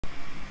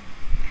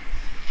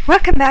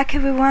Welcome back,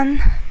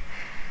 everyone.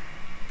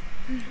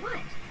 What?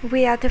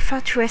 We are at the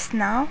fortress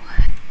now,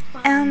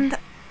 and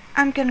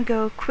I'm gonna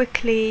go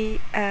quickly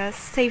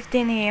save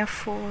Dynaheir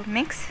for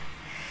Minsc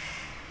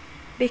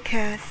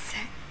because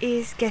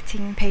he's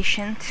getting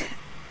impatient,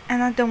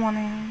 and I don't want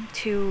him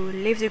to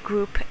leave the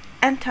group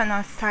and turn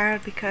hostile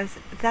because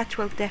that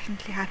will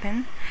definitely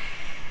happen.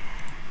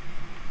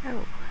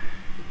 Oh.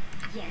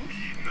 Yes,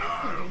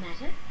 simple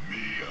matter. Me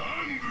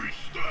hungry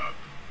stuff.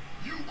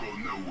 You go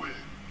nowhere.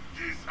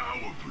 This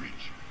our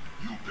bridge.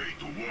 You pay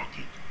to walk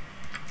it.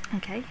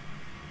 Okay.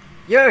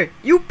 Yeah,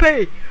 you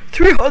pay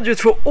 300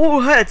 for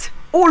all heads,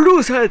 all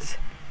loose heads.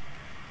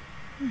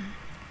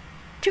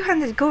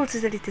 200 gold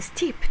is a little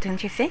steep,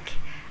 don't you think?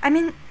 I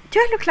mean, do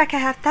I look like I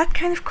have that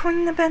kind of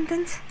coin in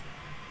abundance?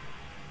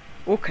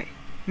 Okay,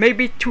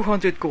 maybe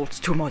 200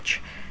 gold's too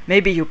much.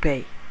 Maybe you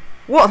pay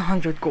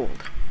 100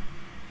 gold.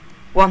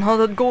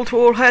 100 gold for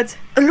all heads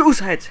and loose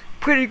heads.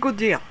 Pretty good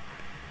deal.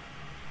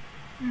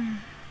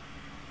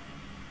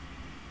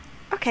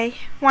 Okay,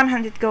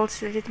 100 gold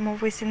is a little more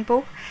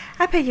reasonable.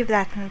 I'll pay you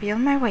that and be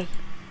on my way.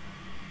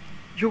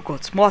 You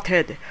got smart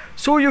head,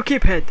 so you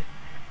keep head.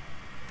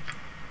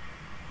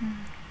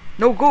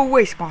 Now go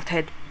away, smart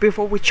head,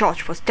 before we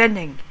charge for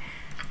standing.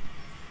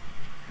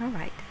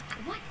 Alright.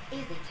 What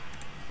is it?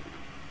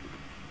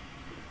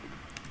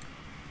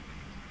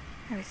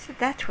 Oh, is it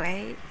that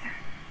way?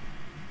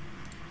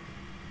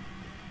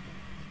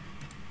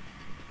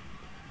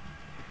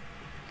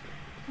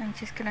 I'm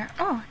just gonna...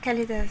 Oh,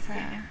 Kalida's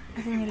at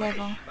a new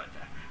level. But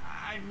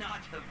I'm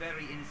not a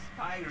very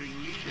inspiring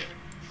leader.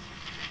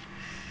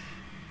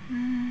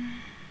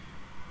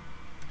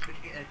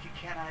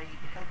 Can I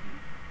help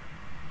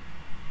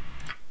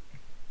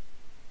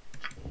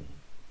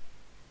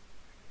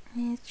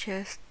you? It's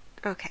just...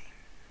 okay.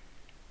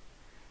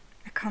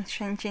 I can't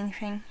change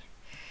anything.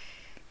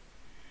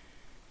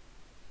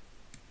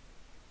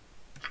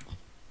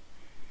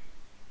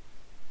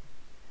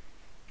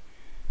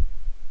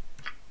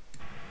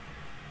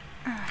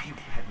 Alright. You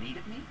have need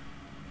of me?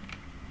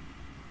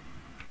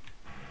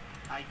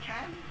 I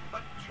can,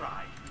 but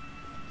try.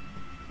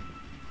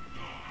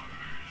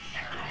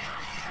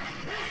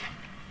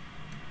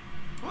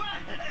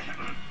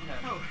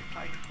 No,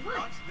 I What?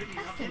 not really A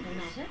not simple in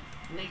this. matter.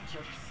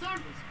 Nature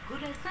serve as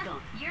good as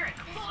done. You're a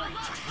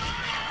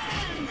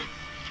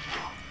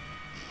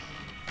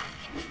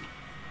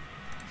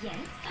Yes,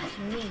 such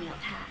menial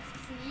tasks.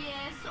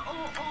 Yes,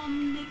 oh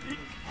omnipresent.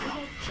 Good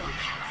as done.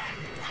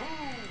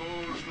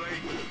 Those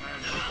legs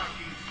and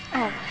fucking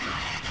Oh,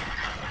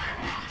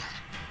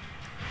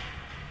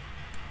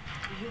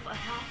 You've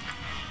attacked.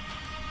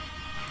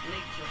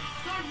 Nature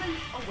servant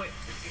away.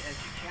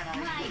 Can I?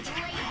 My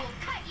blade will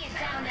cut you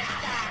down to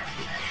size.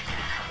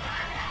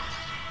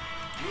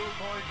 blue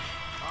point.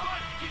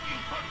 Butt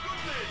kicking for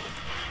goodness.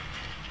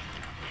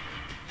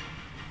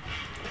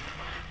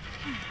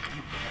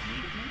 You have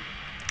need of me?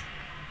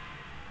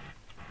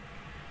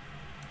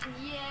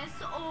 Yes,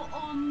 oh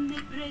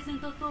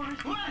omnipresent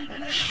authority.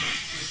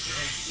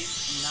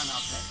 It's none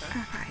of that.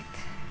 alright.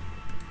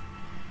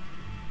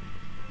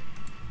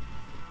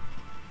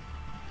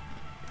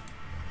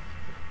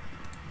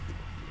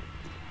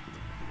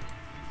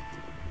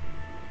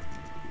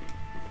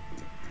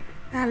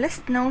 Less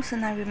Gnolls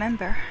than I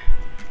remember.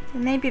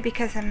 Maybe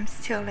because I'm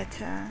still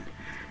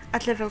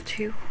at level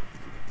 2.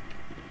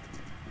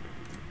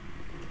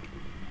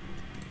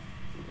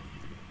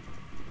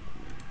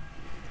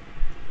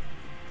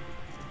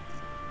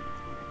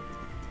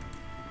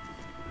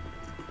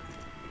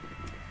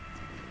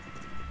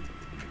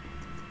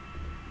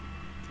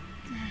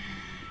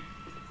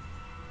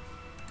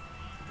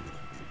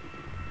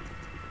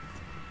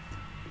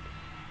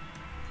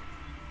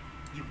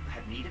 You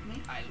have need of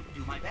me? I'll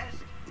do my best.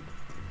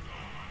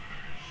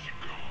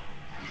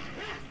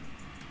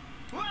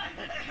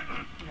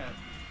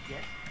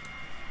 Yes?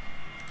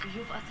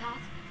 You've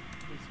attacked.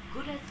 As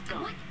good as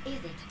done. What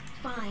is it?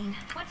 Fine.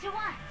 What you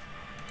want?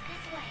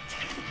 This way.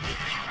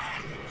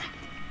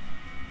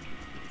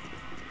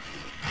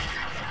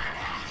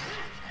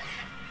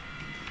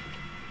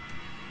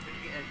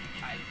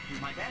 I'll do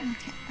my best.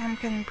 Okay, I'm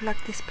gonna block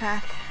this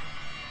path.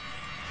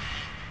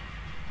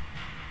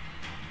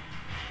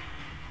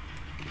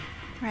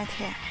 Right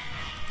here.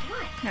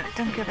 What? No,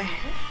 don't go there.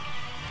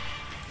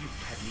 You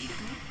have need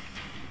of me?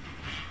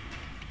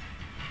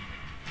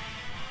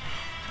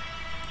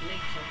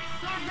 Nature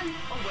servant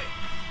away.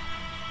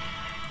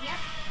 Yep.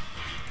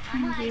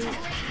 Thank you. blade will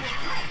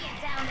cut you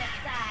down to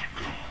size.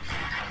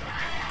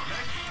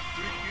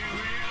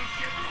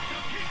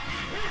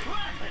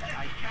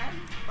 I can,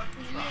 but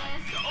try.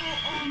 Yes, oh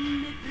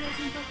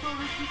omnipresent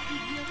authority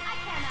figure. I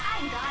cannot.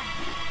 I'm gone.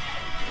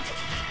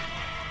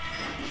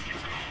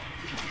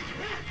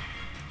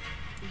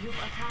 You've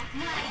attacked.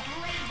 My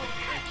blade will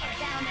cut you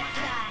down to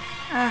size.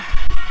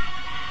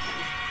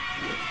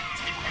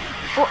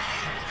 Oh,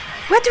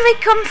 where do they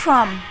come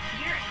from?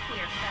 You're a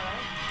queer fellow.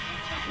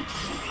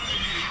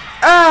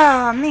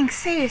 Ah, Minsc,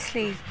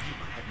 seriously.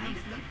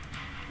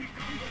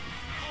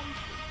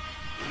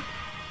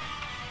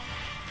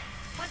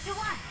 What you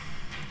want?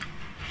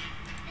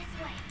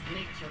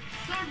 Make your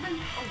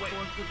servant away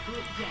for the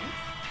group. Yes.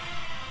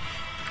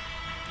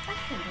 A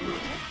simple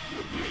matter.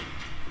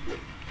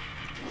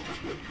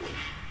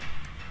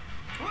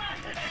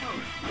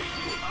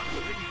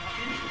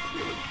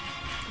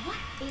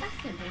 What is a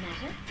simple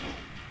matter?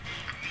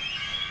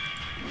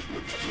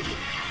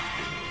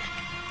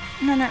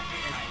 No, no.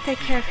 Take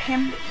care of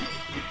him.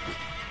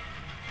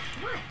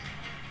 What?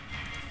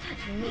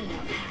 Such menial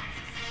tasks.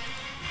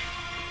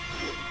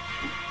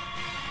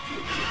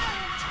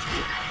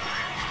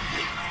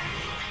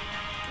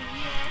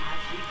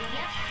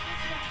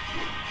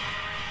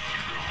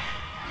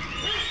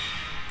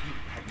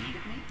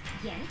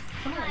 Yes.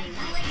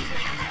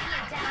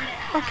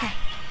 Okay.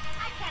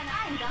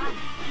 I'm gone.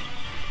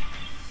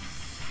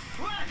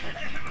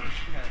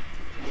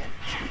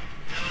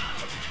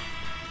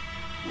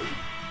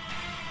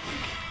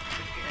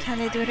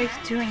 Khaled, what are you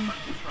doing?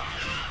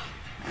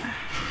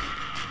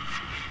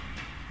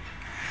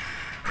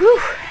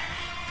 Whew.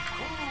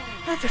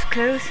 That was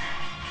close.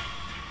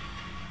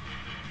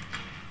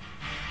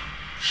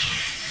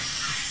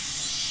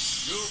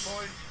 New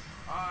point.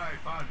 I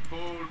found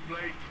gold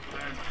plate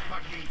and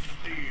fucking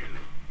steel.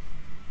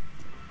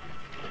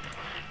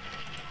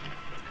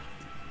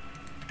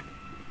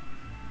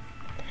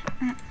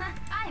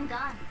 I'm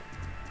gone.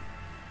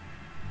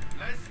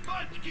 Less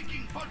butt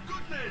kicking for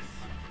goodness.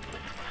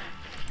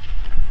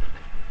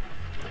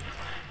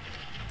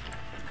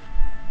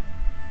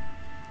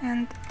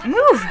 And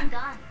move! I'm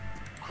gone.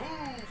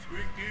 Cool,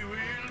 squeaky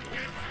wheel,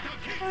 get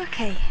stuck in.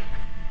 Okay.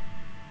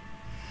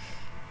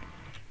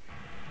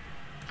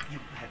 You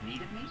have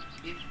need of me,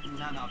 if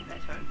none are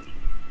better.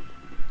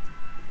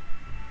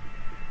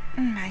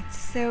 Right,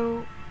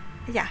 so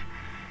yeah.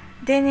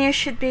 Dynaheir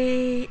should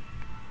be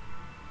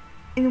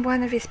in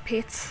one of his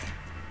pits.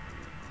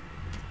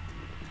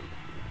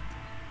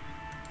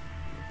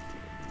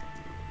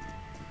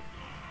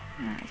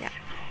 Yeah.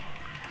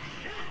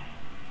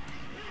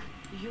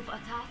 You've a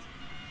task.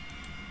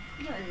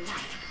 Your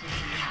life.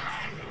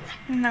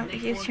 No,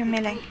 use your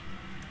melee.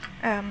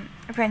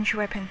 Range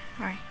weapon.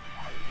 Alright.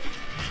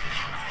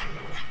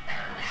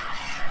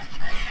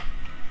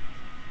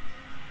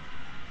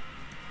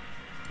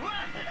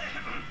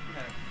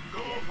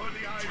 Go for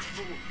the eyes,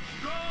 fool.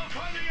 Go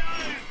for the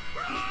eyes.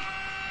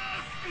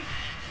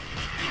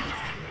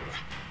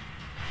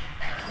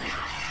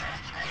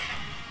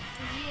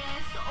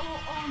 Yes, oh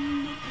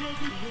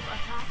omnipresent. You've a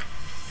task.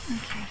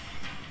 Okay.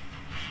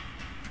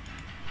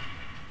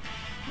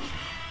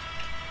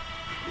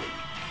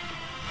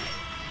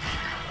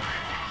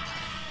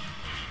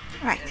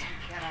 Right.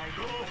 Can I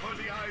Go for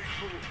the eyes,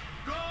 fool.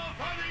 Go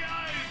for the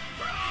eyes.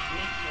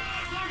 make your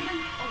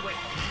servant away?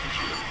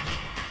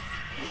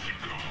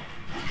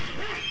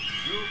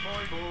 New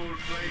point, gold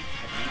plate.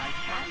 And I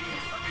can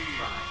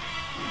try.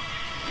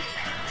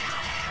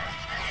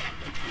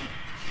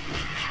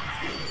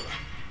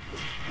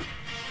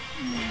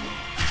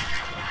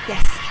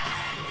 Yes.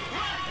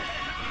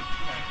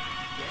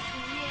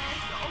 Yes,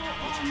 oh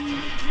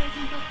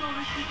omnipresent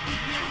authority.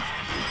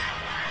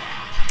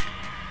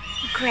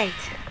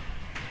 Great.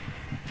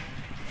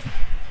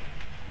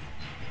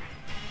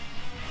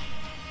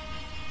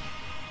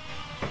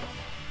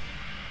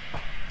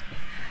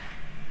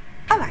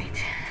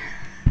 Alright.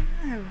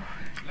 Oh.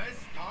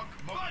 Let's talk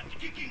butt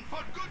kicking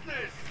for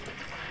goodness.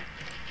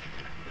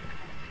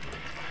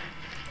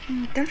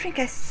 Don't think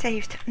I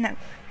saved. No.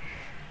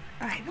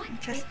 Alright, What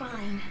just. is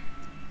fine?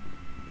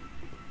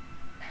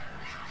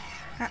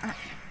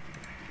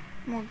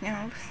 More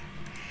gnolls.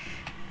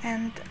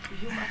 And.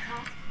 You've a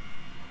task.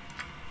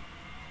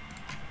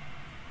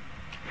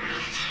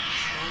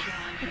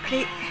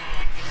 Okay.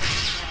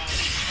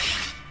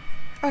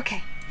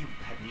 Okay. You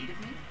have need of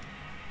me?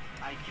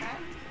 I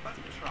can but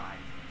try.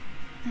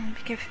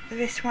 Because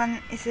this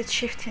one is at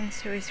shifting,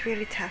 so it's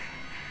really tough.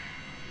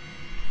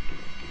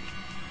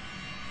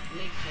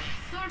 Make your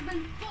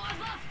servant for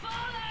the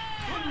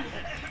fallen!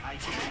 I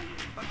can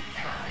but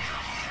try.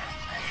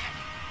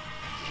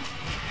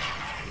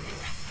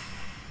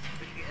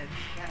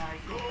 Can I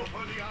Go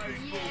for the eyes,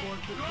 fool.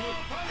 Yes. Go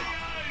for the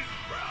eyes.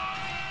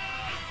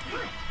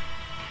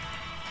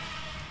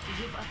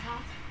 You've a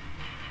task.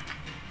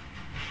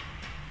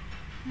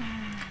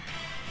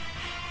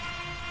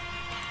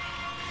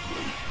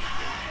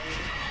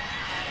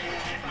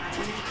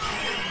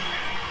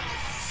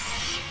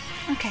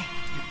 Okay.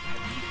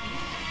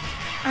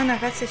 Oh no,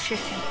 that's it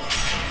shifting.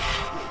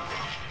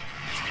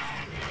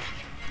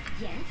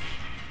 Yes.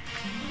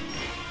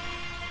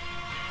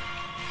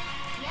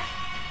 Yep.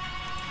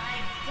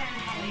 I've done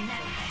having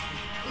that.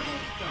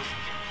 Let's go.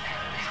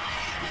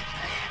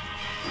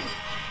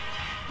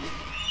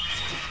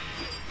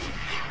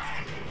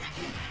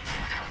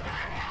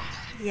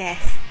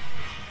 Yes.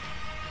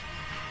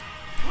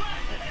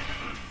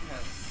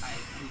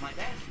 I'll do my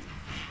best.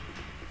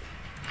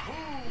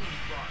 Cool,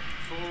 but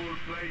gold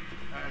plate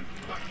and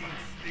fucking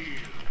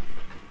steel.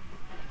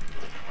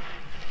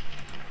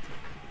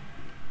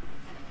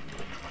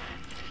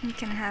 You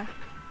can have,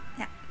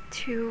 yeah,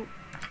 two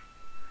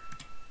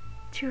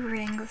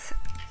rings.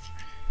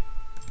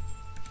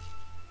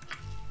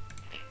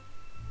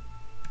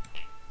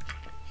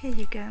 Here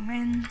you go,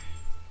 man.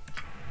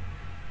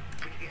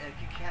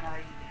 Can I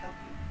help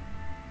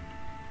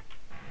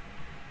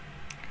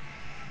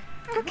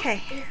you? Okay.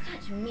 What is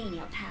such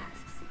menial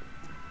tasks?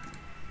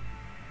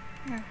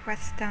 Oh,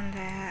 what's down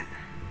there?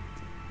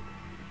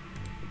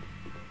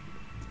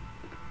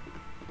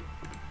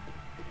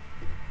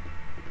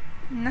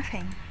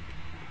 Nothing.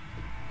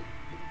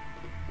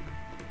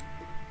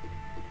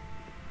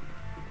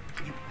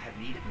 You have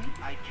need of me?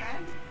 I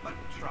can, but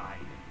try.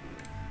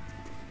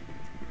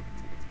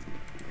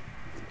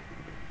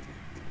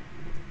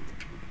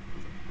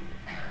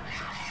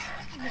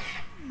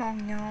 More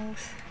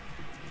gnolls.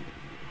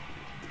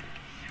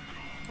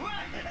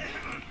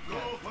 Go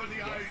for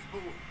the eyes, Boo!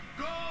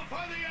 Go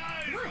for the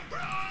eyes!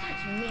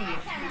 Such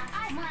menial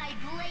tasks. My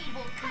blade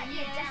will cut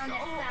you down to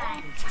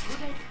size.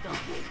 Good as done.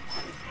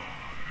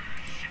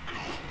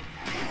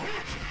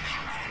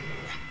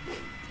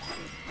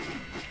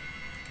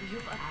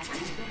 You've attacked the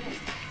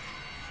rest.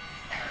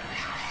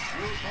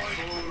 You find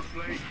old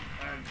blade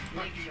and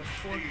Make your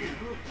fourth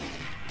group.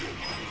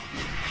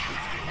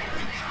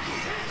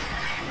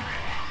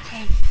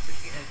 Hey.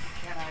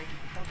 Can I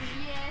help you?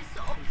 Yes,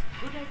 as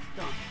good as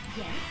done.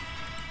 Yes.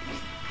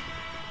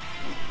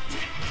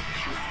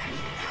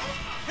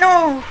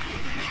 No!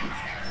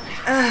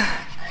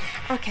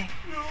 Okay.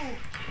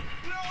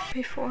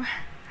 Before.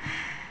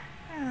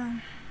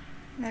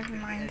 Never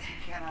mind.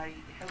 Can I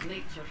help you?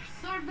 Nature's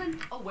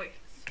servant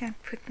awaits. Can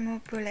put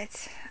more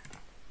bullets.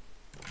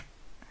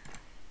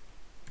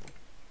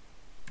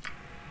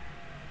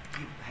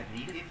 You have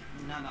need of if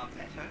none are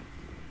better.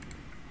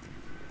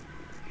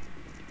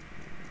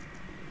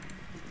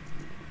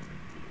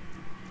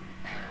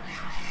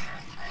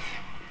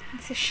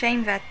 It's a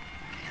shame that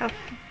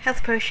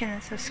health potion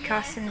is so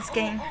scarce in this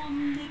game.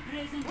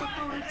 Omnipresent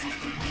authority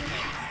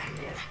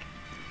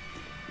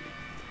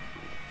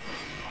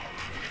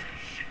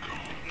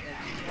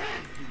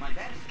Do my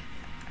best.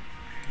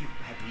 You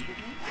have need of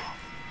me?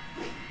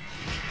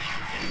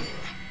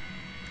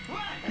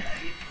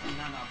 If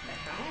none are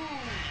better.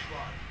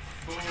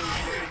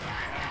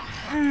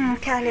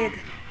 Khalid.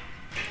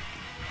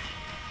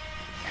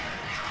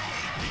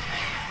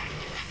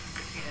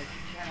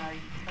 Can I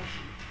help you?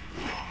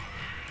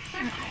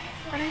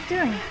 What are you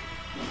doing?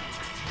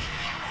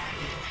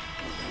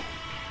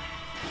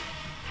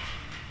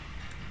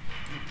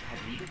 You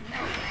have need of me?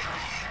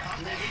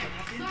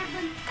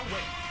 servant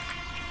awaits.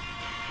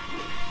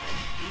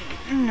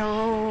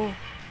 No.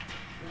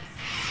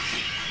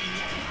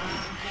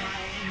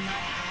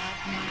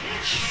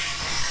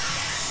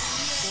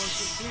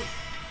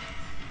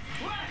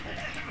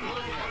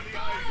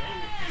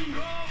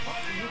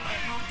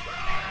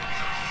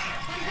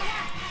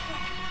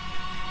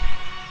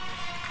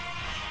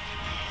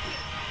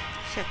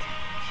 Shit.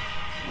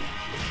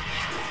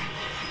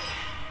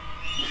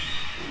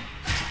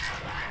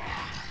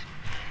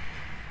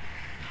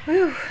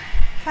 Whew,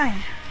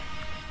 fine.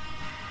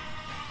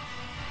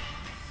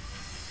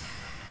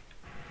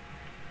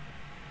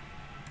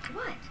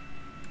 What?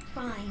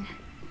 Fine.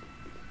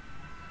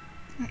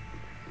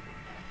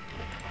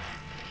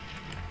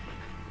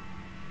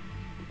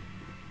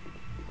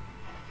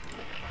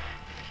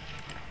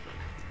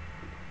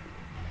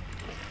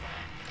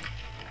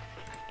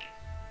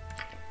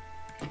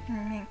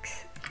 Minsc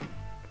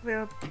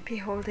will be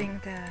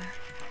holding the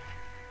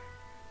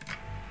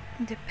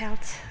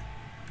pelt,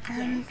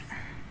 and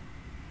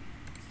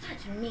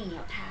Such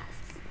menial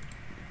tasks.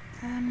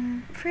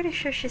 I'm pretty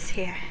sure she's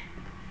here.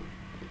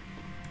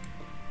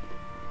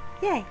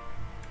 Yay!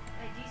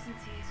 Thy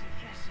decency is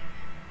refreshing.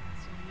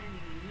 So many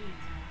we need.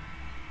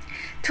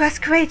 'Twas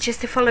courageous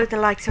to follow the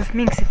likes of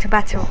Minsc into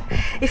battle,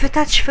 if a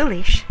touch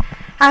foolish.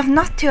 I have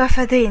not to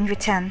offer thee in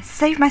return,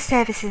 save my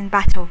services in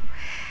battle.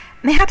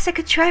 Mayhaps I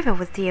could travel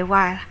with thee a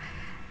while,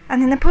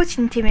 and an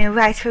opportunity may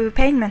arise for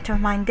repayment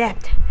of mine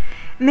debt.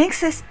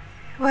 Minsc is,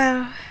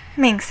 well,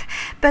 Minsc,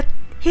 but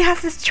he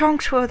has a strong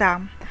sword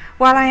arm,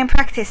 while I am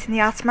practiced in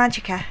the arts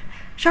magica.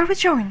 Shall we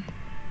join?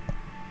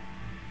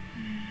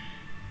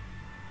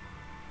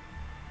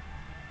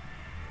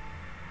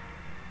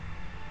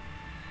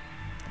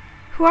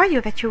 Who are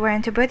you that you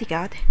weren't a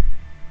bodyguard?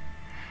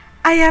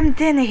 I am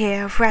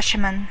Dynaheir of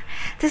Rashaman.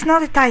 'Tis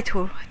not a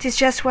title, 'tis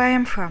just where I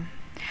am from.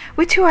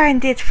 We two are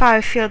indeed far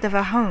afield of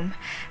our home,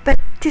 but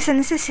 'tis a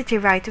necessity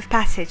rite of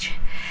passage.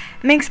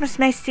 Minsc must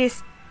make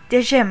this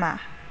dejima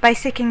by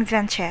seeking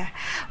adventure,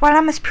 while I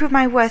must prove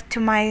my worth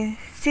to my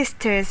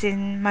sisters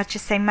in much the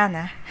same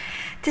manner.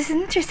 'Tis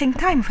an interesting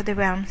time for the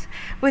realms,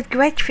 with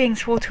great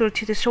things foretold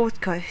to the Sword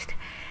Coast.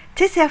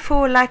 'Tis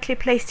therefore a likely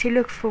place to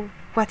look for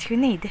what you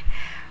need.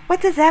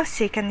 What dost thou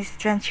seek on this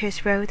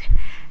adventurous road?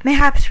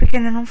 Mayhaps we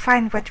can all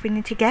find what we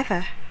need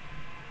together.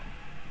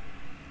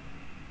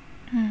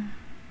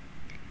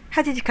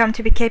 How did you come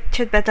to be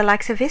captured by the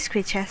likes of these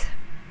creatures?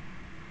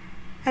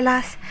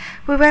 Alas,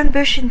 we were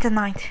ambushed in the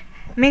night.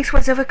 Minsc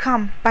was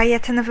overcome by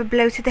yet another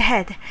blow to the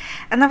head,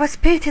 and I was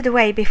spirited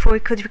away before we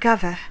could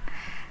recover.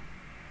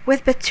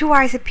 With but 2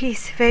 eyes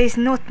apiece, there is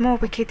naught more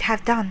we could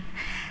have done.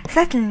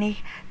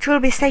 Certainly, 'twill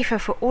be safer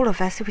for all of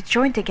us if we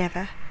join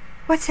together.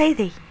 What say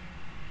thee?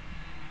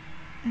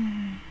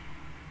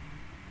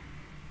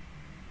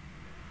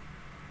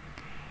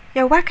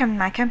 You're welcome in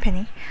my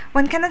company.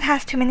 One cannot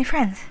have too many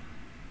friends.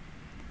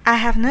 I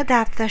have no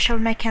doubt thou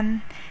shalt make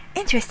an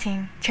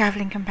interesting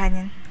traveling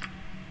companion.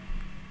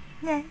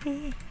 Yay!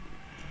 They're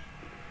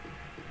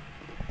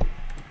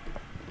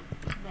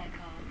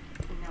called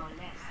no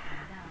less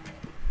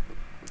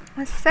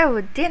than thou.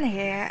 So,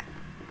 Dynaheir,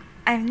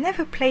 I've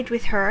never played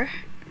with her,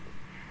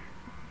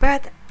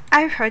 but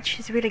I've heard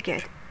she's really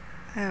good.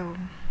 Oh.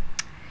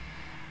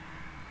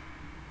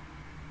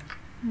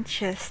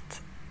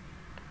 Just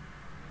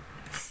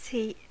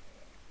see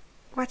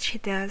what she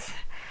does.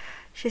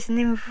 She's an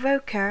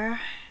invoker,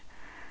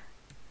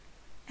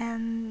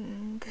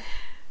 and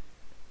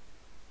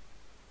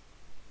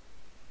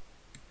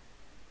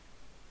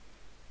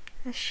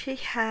she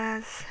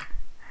has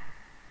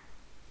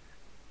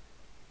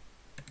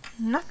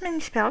not many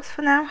spells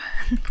for now.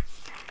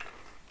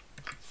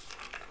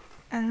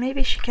 And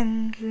maybe she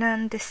can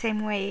learn the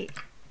same way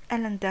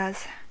Ellen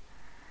does.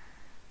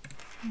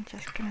 I'm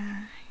just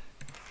gonna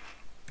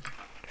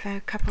give her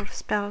a couple of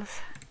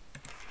spells.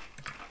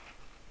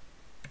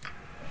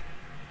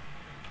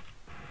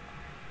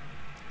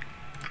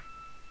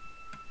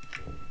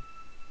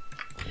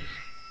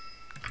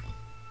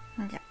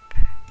 Yep.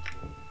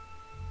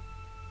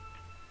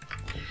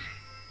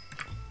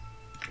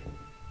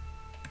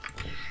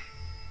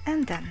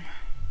 And done.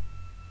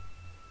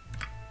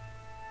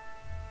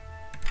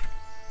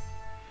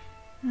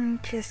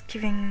 Just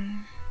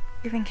giving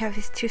her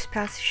these 2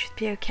 spells should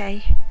be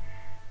okay.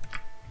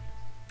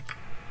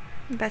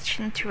 But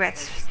she needs to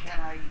rest. Can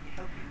I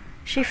help you?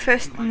 She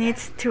first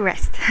needs to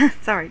rest.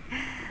 Sorry.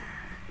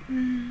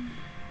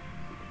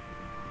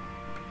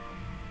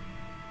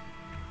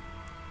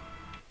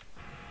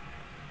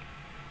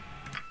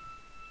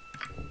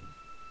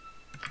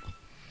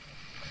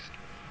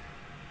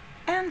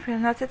 And we're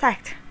not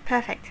attacked.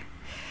 Perfect.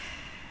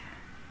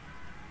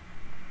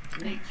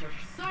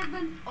 Nature's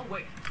servant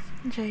awaits.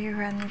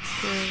 Jaira needs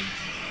to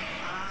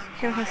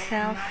heal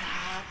herself.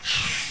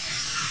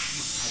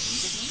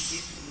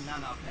 If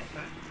none are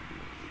better.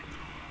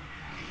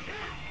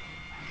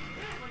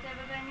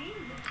 Whatever they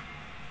need.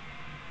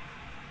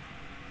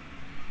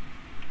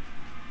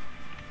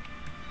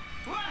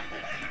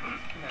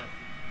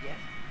 Yes.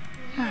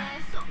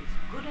 Yes, as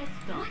good as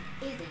done. What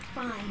is it?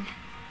 Fine.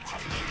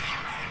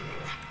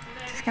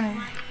 Just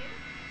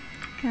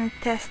gonna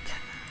test.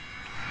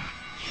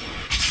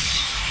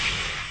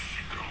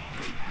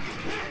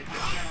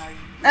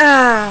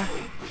 Ah!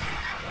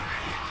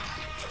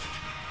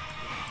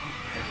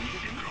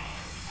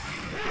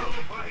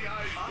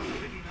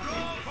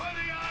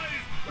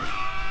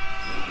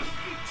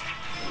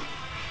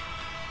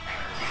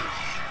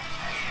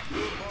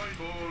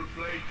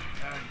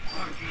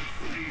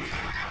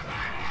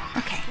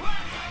 Okay.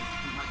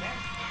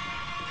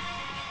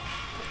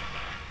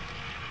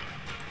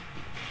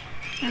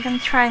 I'm gonna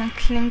try and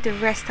clean the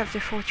rest of the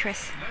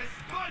fortress.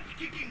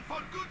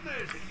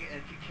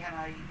 Can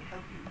I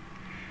help you?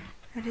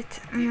 But it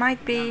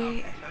might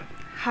be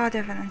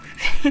harder than I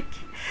think.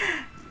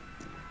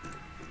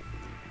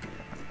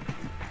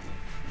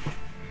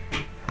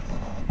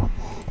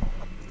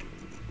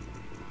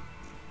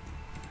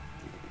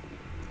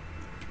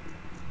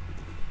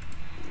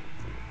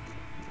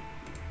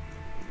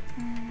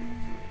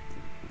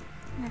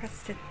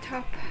 That's the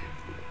top.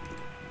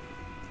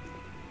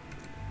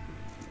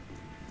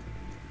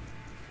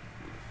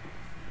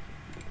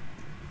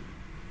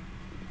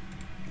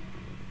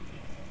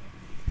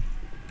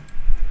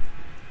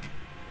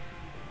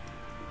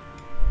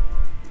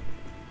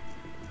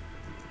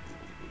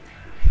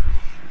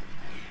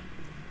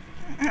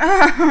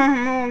 Oh,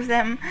 more of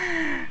them,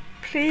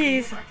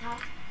 please. They're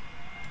called.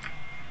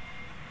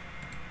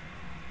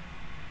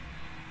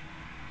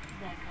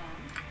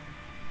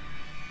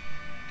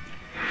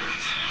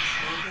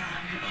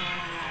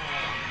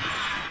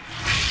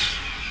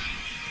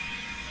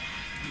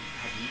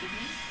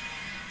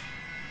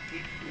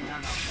 If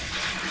none are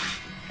better.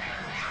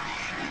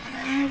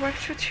 I worked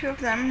for 2 of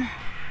them.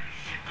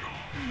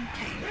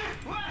 Okay.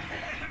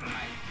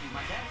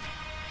 My best.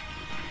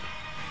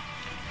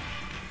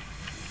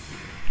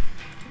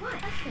 What? A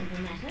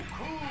simple matter.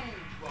 Cold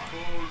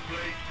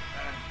plate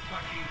and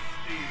fucking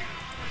steel.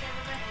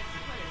 Whatever that is.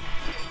 What is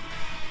it?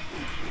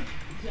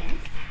 Yes.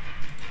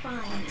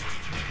 Fine.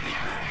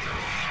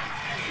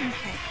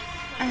 Okay.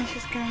 I'm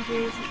just gonna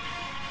use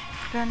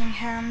burning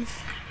hands.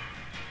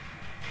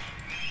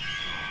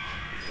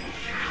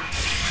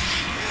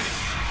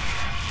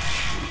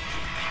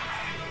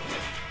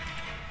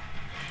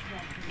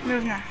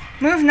 Move now.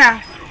 Move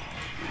now.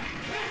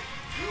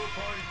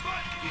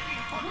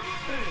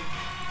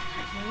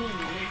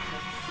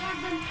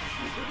 Servant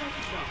as good as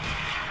done.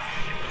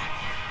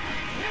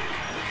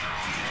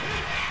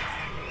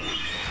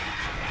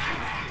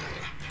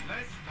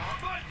 Let's stop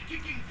butt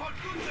kicking for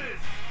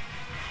goodness.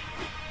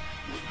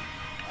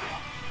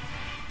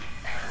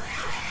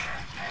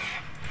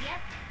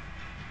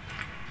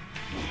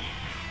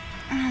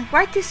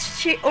 Why does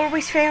she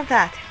always fail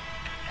that?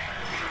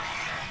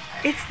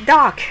 It's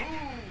dark.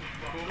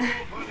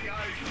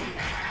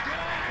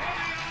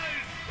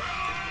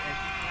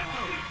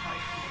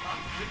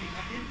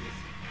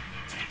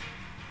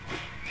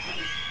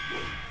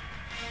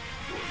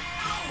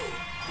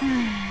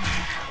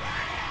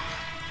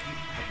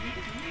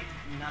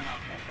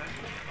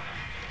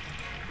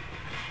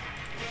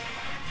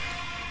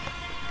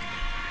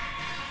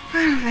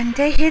 When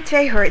they hit,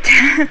 they hurt.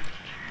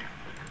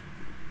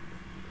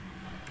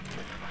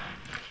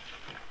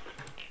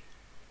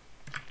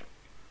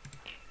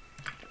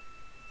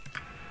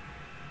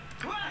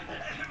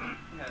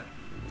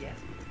 Yes.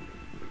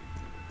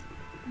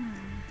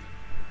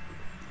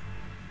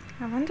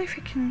 I wonder if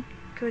we can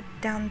go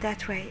down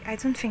that way. I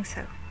don't think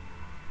so.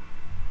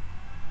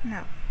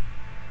 No.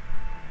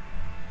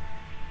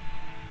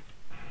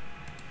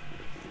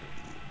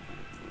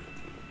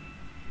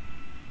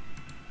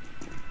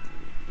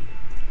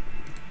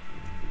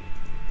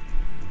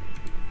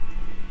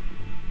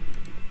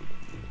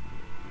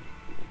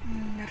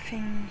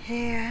 Nothing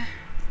here.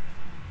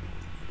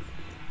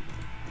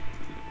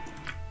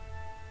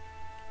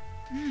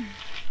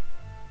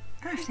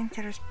 I think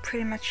that was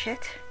pretty much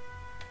it.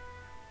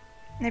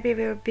 Maybe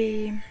there will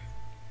be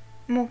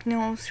more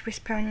gnolls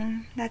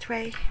respawning that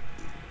way.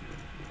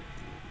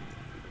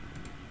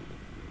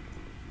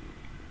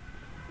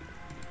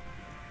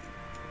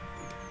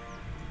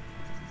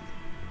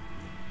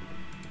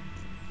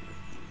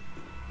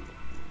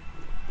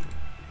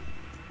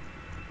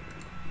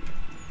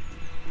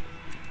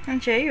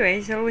 And J-Ray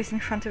is always in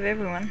front of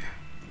everyone.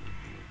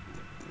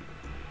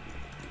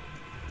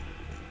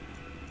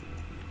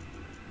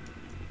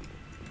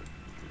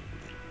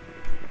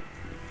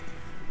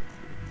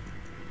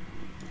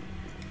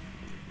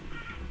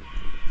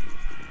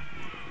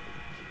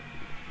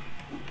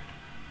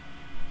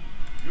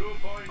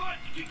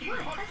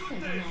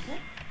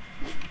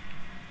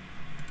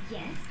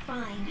 Yes,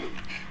 fine.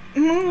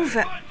 Move!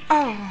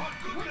 Oh,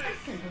 What a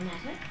simple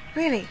matter.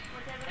 really?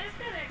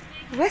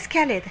 Where's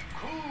Khalid?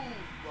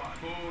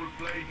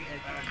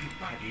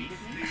 I needed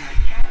me. I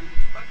can,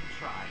 but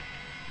try.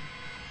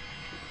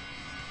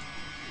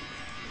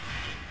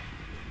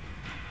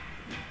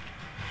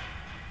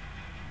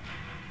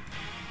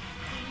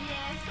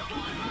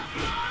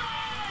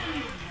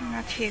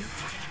 Not you.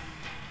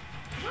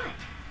 What?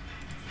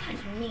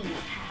 Such mean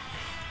attack.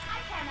 I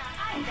cannot.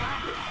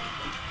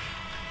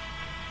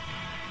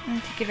 I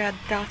need to give out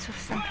darts or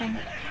something. I'll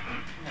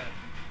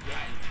do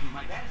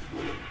my best.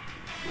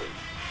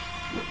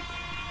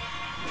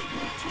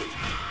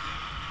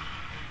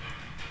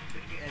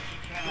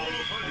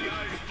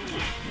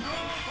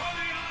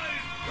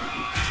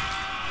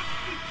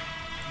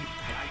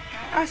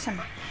 Awesome.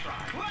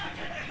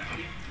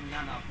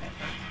 None of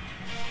better.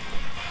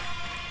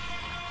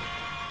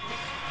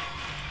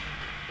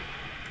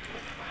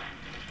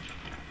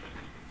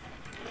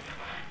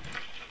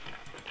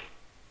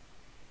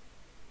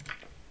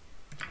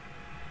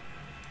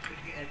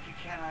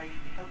 Can I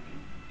help you?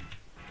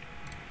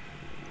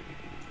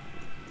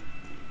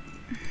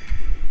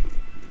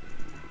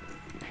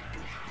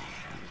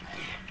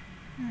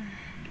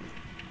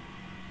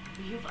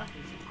 You've as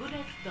good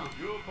as done.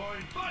 You'll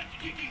find butt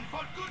kicking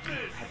for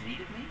goodness! Have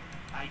needed me?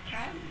 I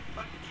can,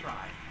 but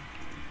try.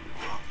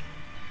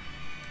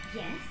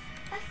 Yes,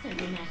 a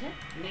simple matter.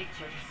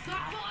 Nature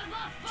suck for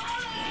the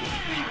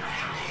fallen!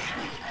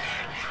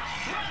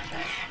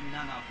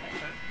 None of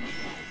better.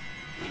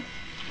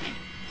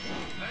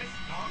 Let's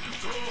talk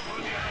so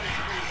for the eyes!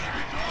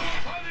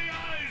 For the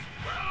eyes!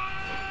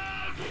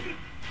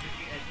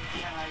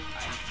 Can I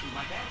do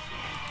my best?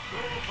 Go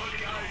for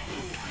the eyes!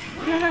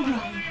 No, not me. For the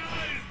eyes!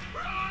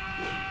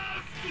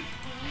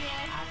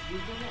 As you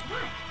do it.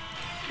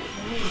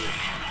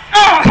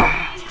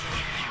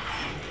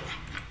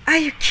 Are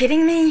you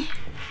kidding me?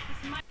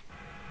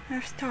 Oh,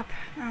 stop.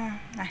 Oh,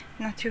 no,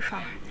 not too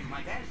far. Do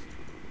my best.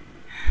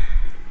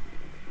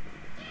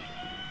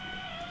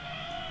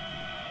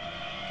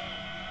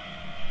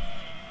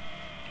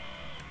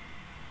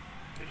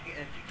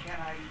 Can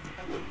I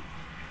help you?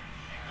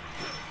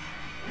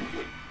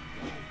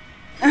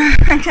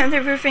 I can't do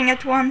everything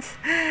at once.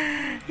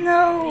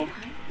 No.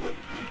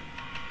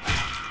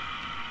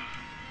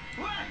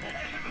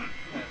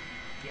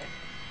 Yes.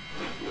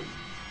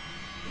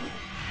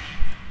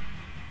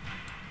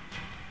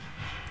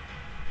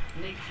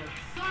 Nature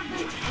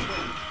servant. Can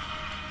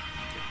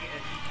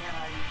I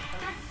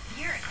help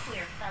you? You're a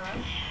queer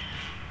fellow.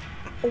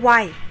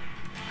 Why? I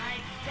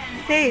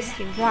stand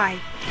Seriously, why?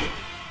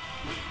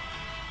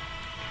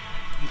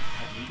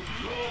 Have needed me?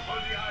 Go for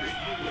the eyes! Go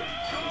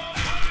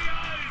for the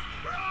eyes!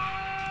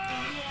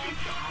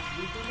 as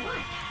you do it. What? A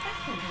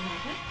simple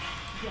matter.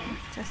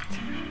 Yes. Just.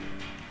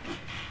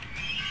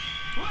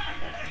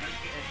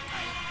 I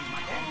do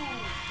my best.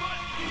 Butt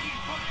kicking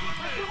for What do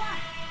goodness! you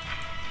want?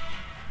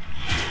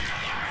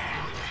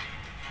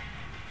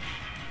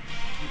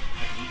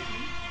 Have needed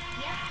me?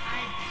 Yep,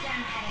 I've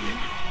done had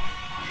enough of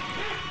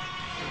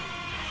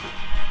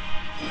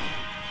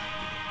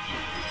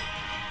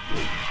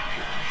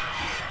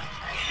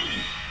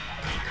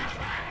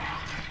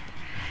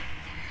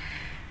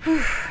Whew.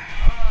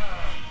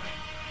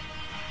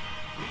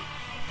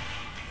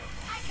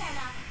 I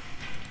cannot.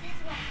 This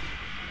way.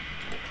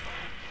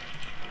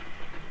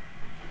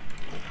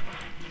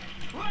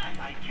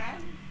 I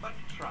can, but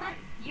try.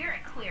 You're a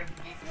queer.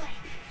 This way.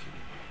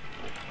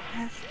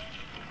 Yes.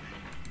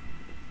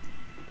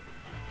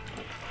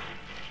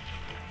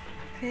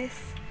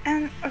 This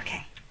and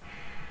okay.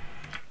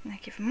 Like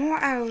give more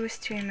arrows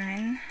to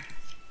Imran.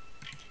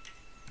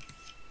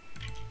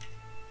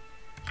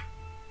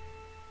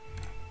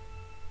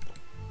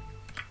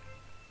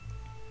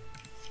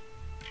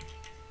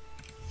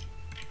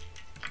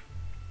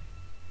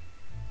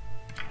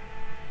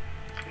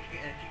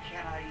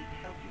 Can I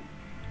help you?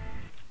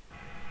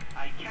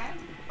 I can,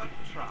 but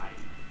try.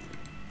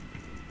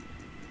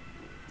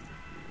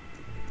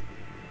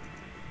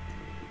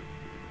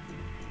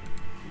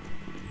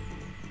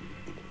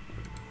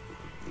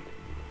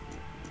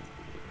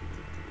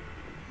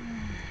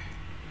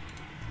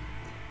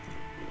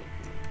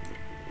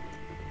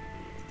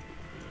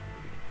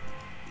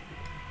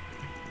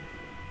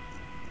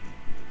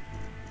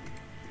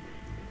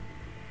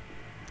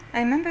 I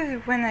remember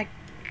when I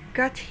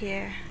got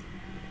here,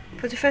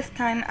 for the first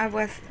time I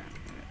was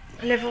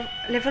level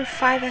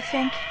 5, I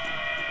think,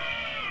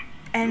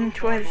 and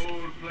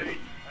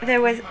there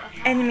was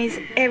enemies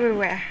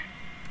everywhere.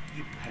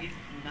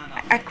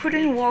 I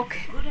couldn't walk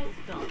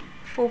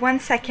for 1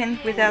 second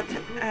without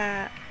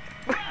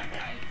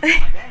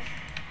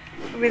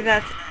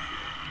without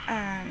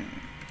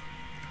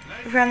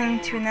running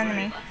to an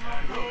enemy.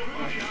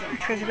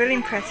 It was really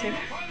impressive.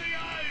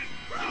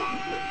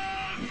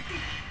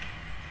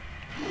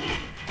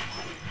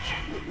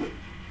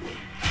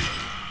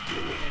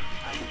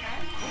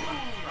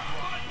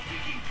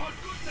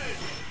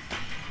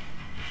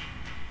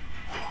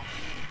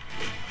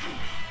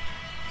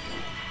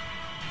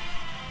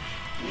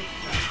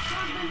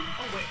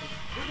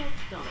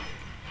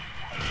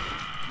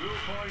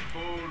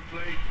 Gold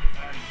plate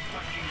and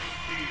fucking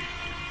steel.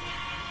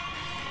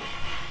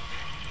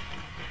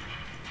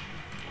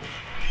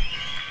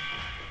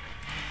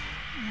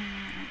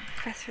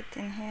 Fast food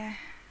in here.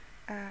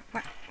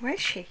 Where is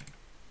she?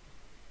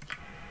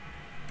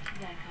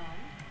 Back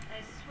home,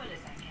 as well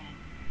as I can.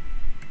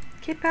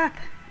 Keep up.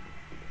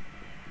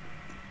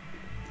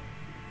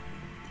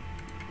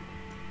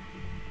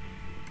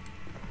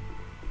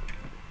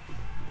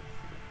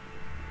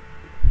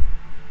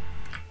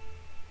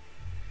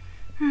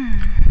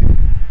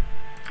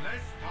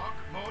 Let's talk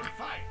more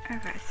fight.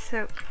 Alright,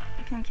 so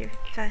I can give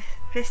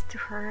this to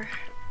her.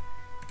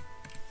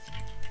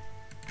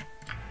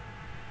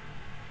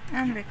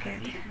 And we're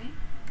good. Need me?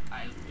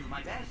 I'll do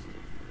my best.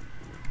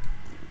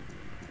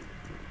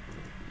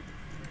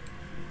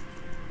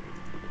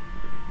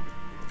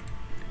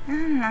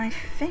 And I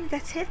think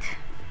that's it.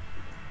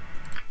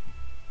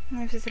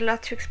 There's a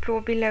lot to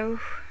explore below,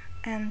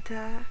 and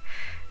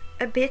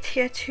a bit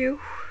here too,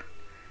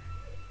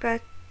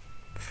 but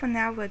for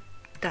now we're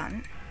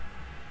done.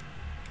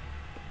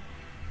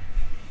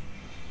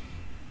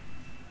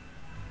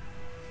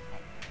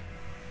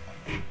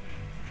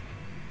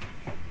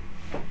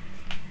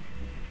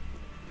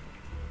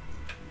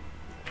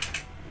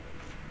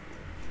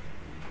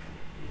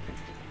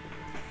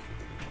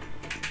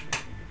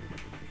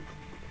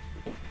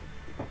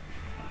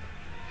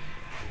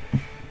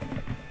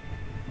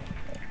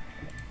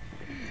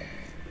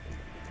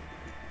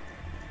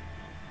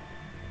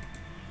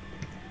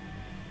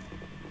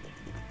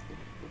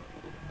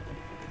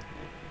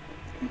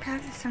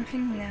 Perhaps there's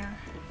something now.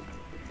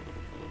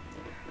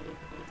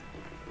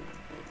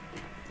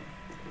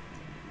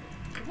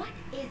 What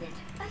is it?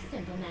 A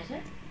simple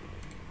matter.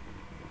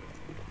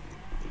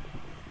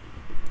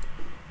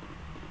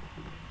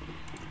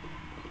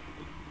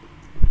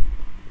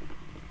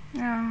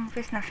 No,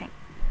 there's nothing.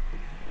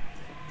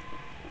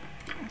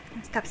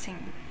 Stop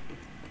singing.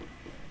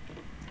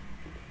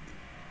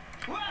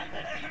 What?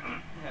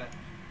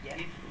 Yeah,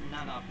 if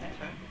none are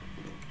better.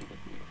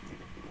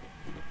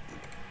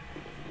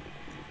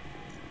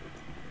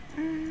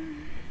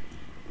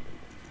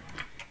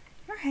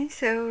 Okay,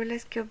 so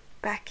let's go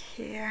back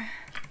here.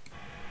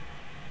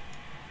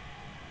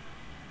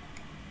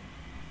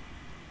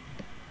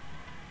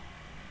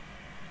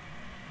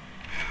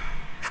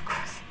 Of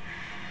course.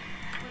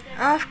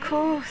 Of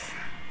course.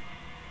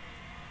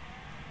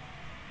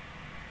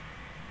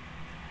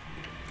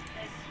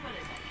 As well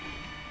as I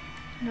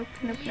can. Nope,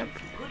 nope, nope.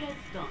 Good as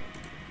done.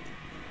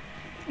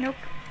 Nope.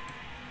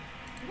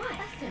 What?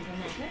 A simple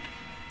matter.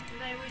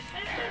 They wish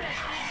they could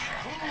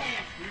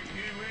have.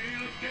 Squeaky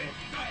wheel gets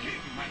stuck in. Do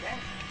my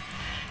best.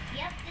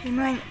 Yep. You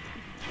mind?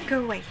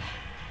 Go away.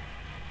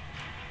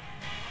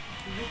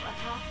 You've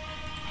attacked.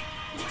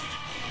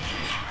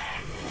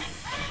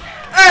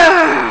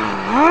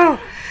 Oh!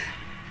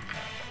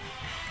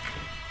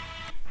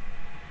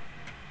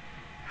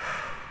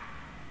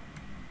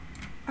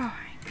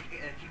 Alright.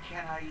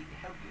 Can I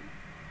help you?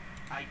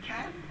 I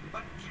can,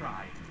 but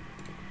try.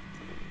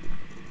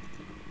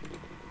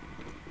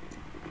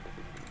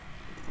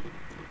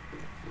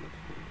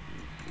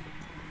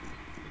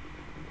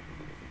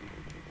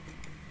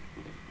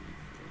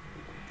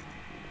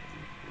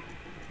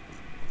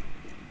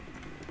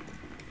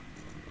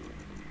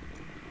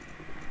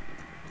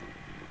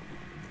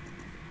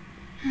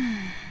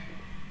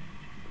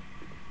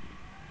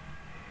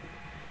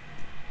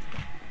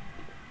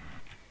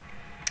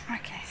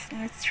 Okay, so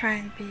let's try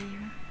and be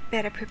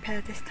better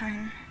prepared this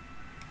time.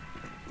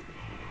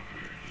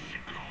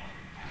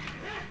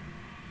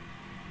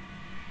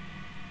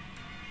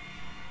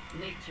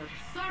 Nature's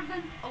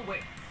servant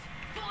awaits.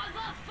 For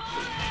the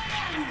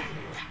fallen!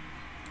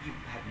 You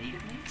have need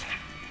of me?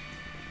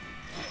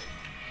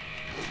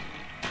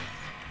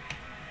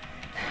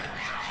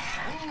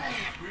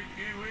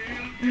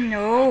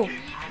 No. You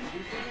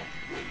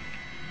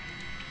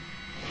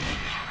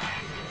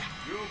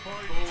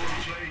find gold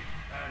plate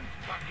and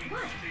fucking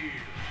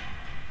steel.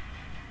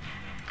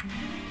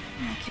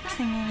 I keep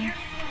singing.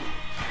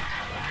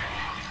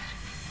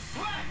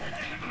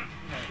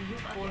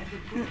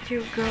 Let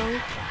you go.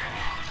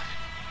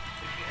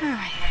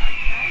 Alright.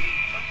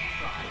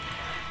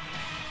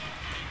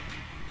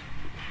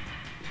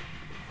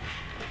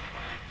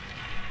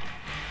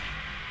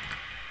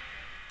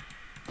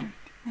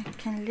 I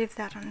can leave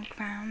that on the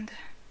ground.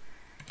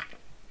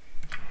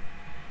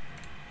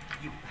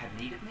 You have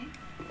need of me?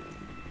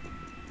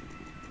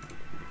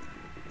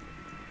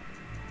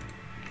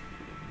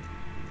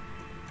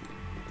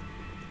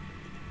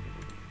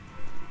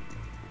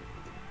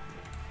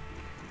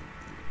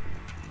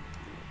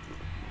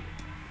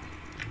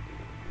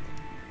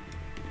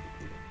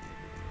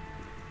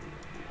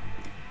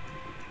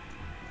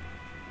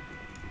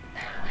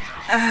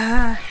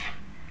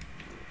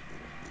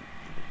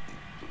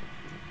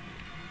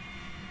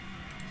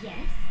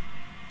 Yes?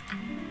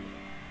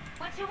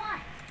 What you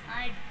want?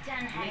 I've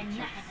done had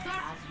enough of this.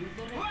 As you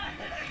direct.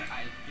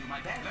 I'll do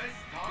my best. Let's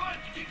start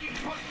kicking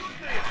for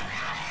goodness.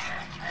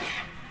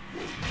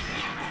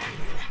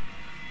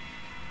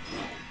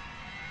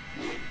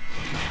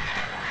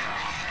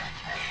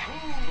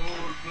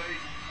 Gold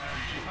plate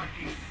and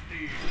fucking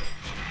steel.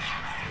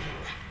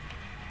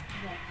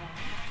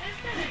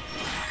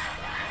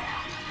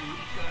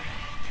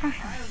 I'll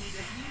need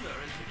a healer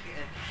as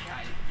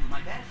I'll do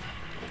my best.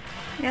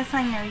 Yes,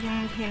 I know you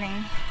need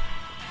healing.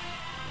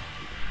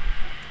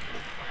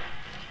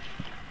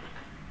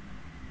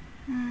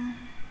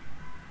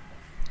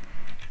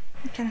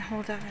 You can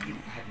hold on. You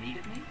have need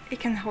of me? You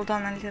can hold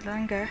on a little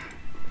longer.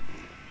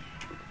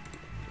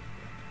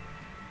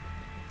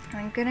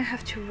 I'm gonna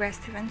have to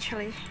rest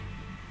eventually.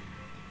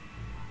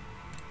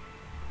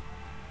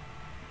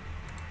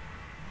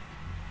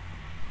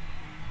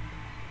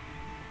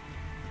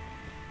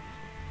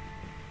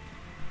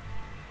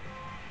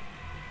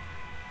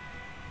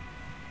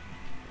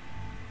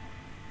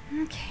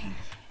 Okay.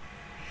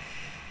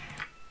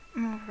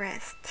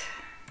 Rest.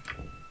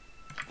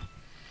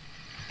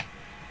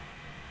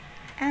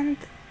 And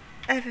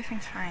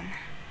everything's fine.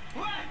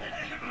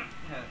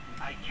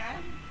 I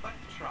can, but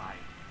try.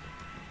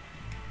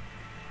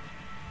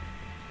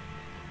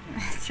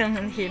 Still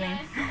need healing.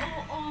 Yes,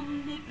 oh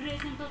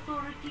omnipresent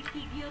authority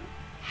figure.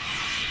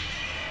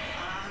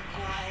 I'll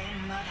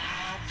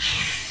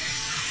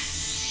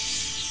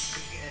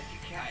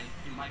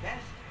do my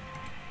best.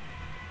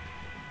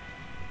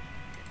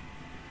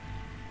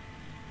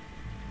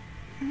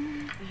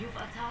 You've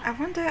attacked. I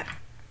wonder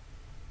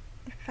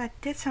if I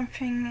did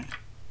something.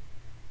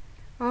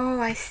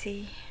 Oh, I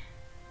see.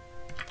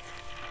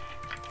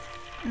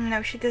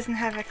 No, she doesn't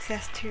have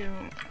access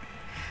to.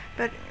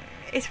 But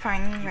it's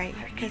fine anyway,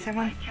 because I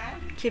won't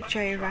keep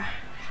Jaira.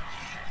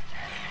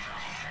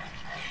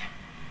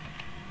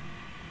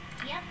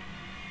 Yep.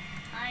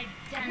 I've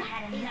done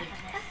had enough of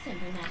A this.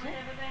 simple matter.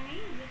 Whatever they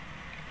need.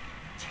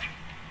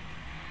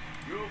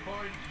 You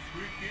find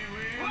squeaky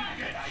wheel. I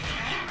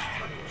can,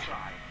 but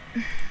try.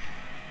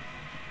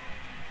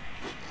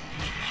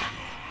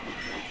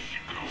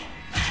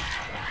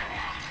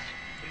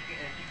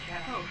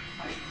 Oh,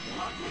 I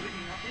can't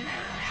really nothing.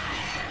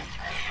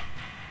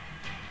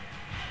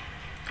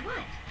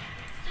 What?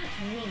 Such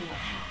mean.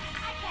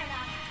 I care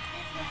not.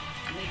 This way.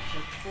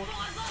 Nature force.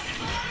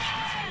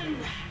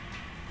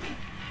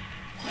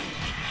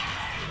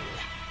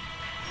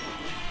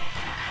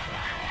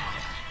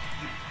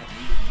 You have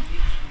need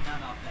if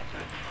none are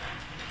better.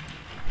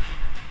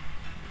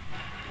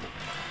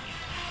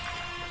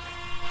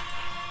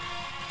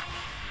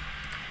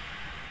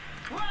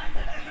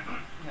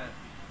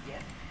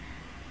 Yes.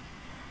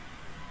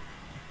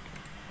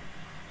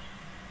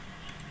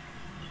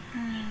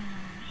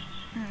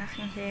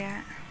 Nothing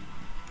here.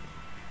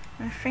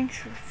 I think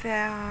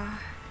there are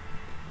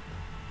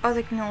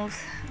other gnolls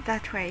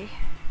that way.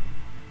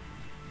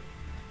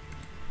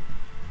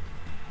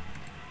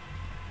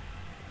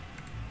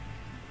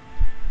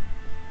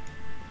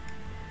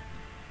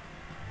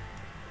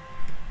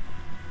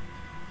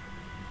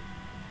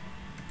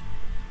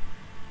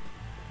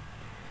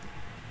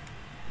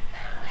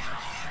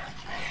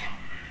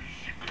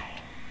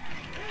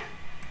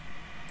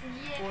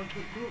 For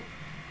the group.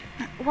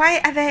 Why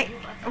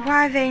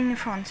are they in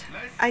front?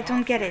 I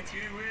don't get it.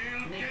 Squeaky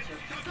wheel. Get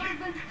stuck in.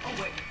 Servant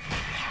awaits.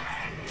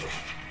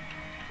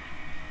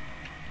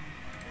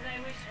 I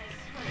wish I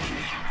swore.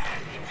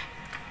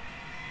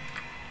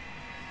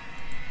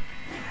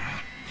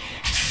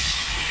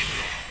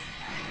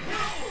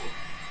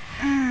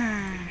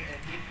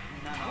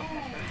 None are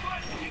better.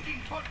 Butt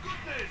kicking for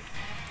goodness.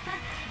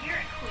 You're a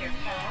queer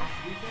fellow.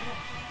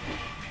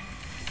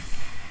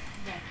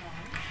 That's all.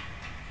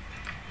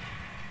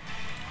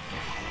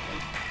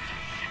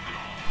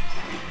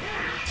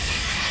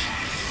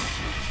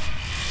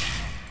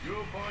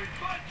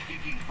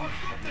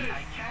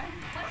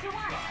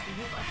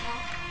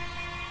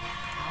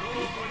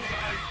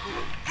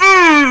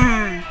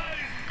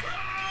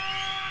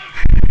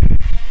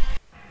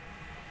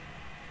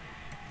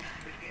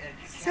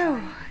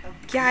 So,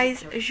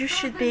 guys, you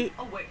should be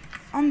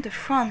on the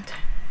front.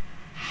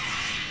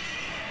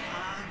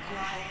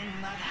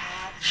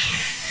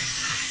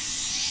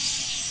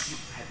 You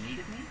have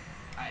needed me?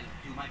 I'll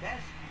do my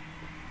best.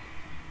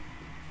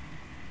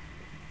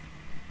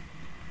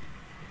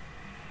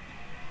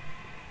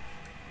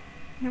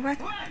 You know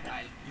what?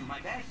 I'll do my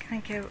best. Can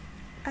I go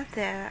up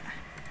there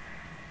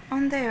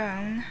on their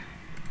own?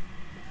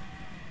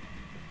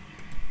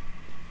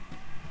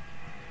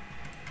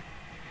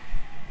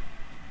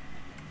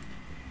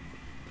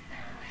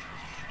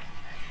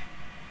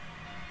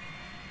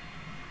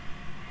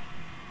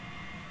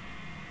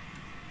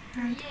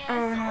 And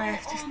oh no, I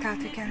have to start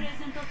again.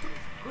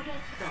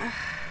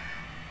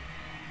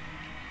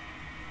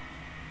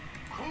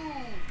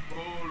 Cool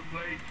gold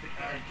plate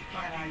and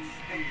fucking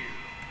steel.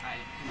 I'll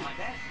do my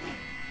best.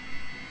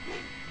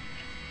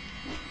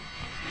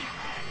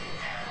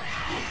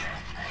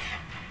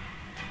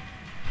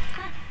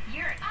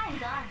 I'm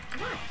gone.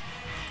 What?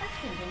 A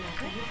simple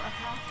matter. You've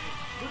attacked as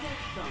good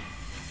as done.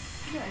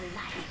 Your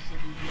life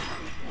shouldn't be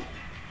wasted.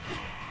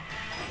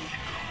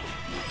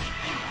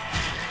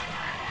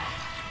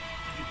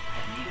 You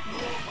have needed me?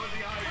 Go for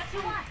the eyes. What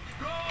you want?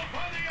 Go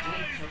for the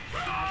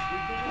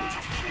eyes.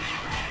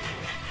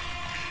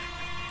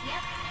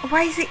 Yep.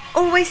 Why is he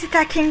always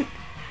attacking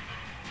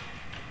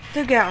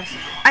the girls?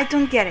 I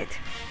don't get it.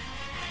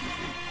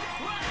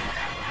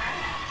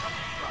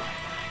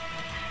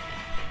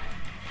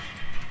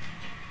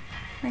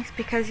 It's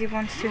because he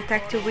wants to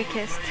attack the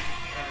weakest.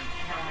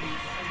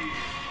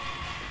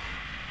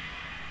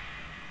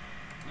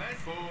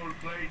 Less gold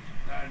plate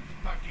and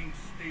fucking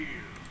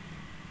steel.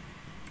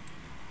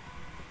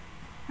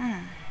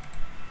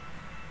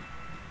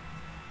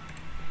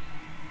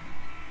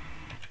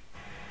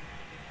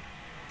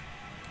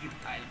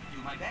 I'll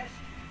do my best.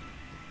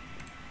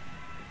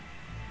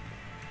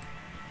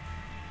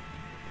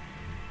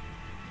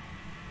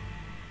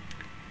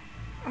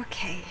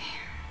 Okay.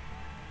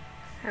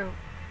 So,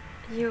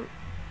 you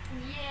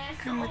Yes,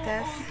 come with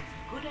us. as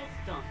good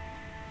as done.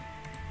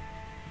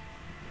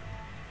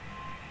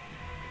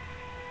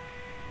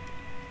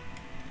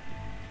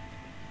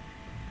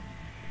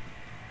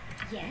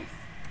 Yes?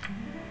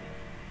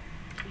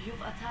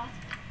 You've attacked?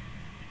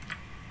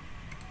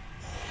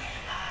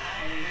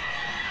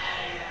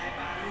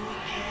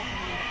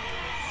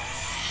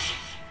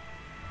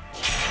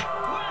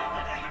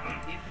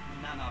 If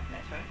none are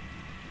better.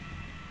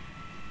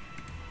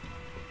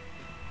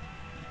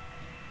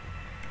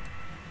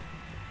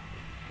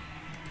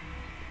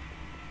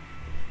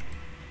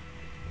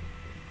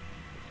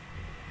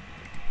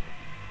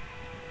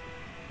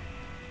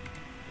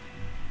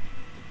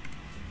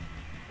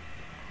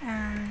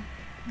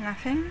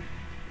 Nothing.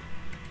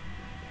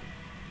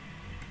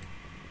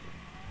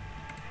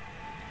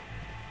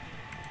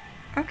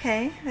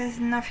 Okay, there's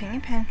nothing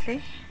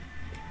apparently.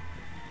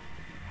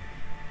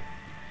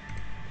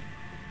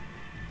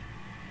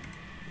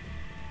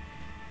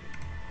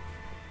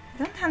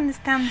 I don't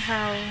understand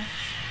how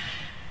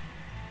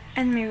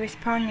enemy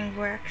respawning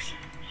works.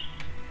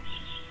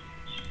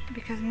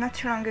 Because not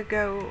too long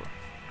ago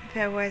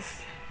there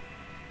was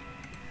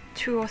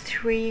 2 or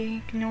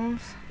 3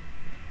 gnolls.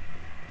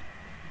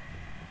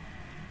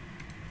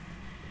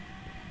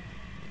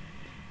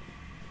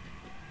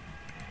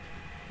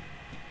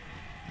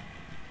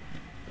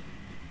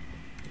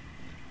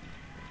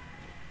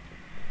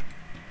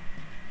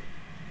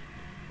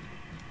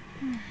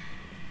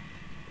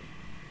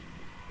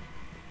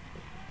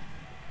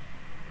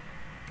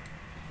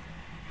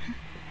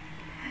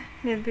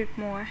 A little bit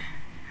more.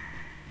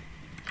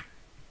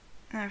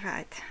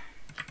 Alright.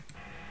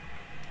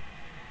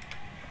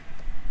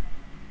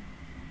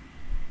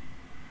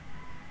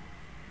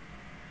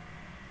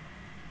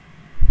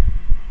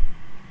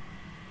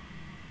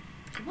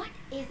 What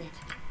is it?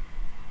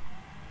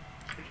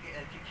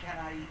 Can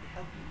I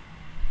help you?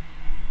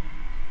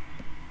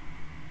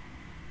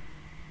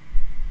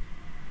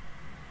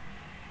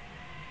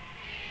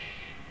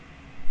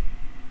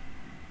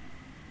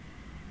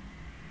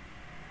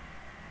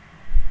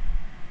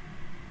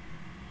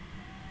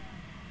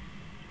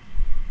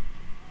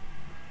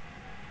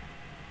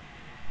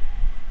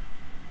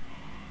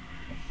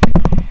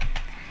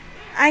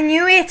 I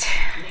knew it!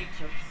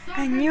 Nature.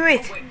 I knew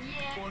it! For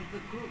the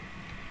group.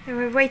 They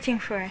were waiting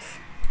for us.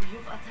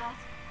 You've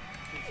attacked?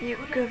 You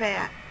go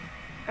there.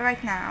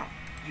 Right now.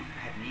 You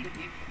have needed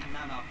me.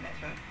 None are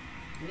better.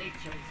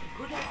 Nature is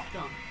good as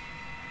done.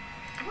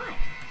 What?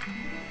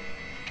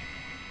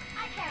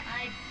 I can't.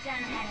 I've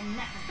done had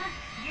enough.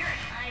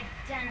 I've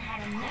done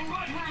had enough.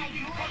 My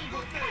blade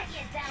will cut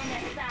you down the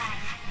side.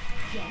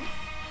 Yes?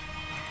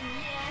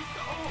 Yes,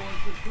 For oh.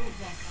 the group.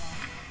 That's all.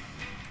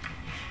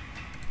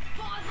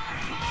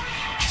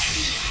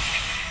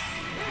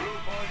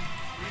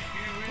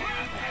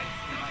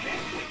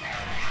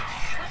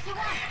 What you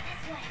want?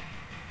 This way.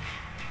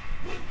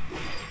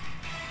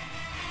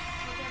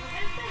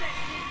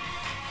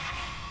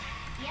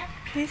 Yep.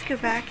 Please go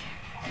back.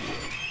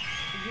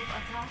 you've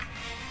attacked.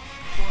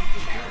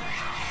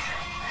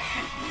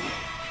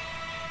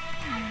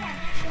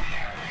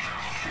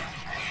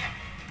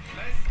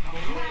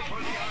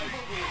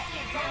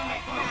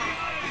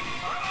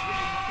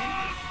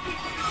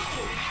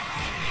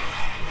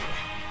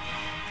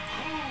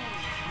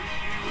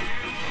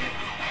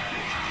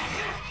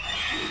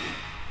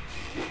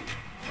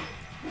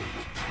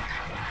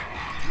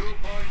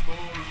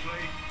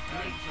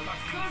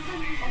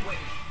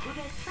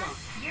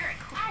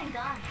 I'm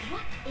gone.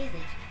 What is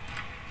it?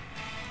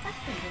 A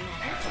simple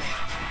matter.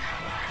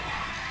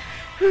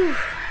 You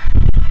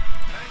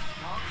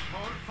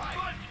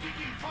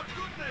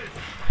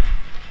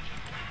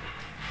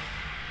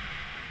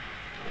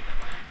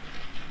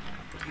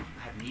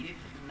have needed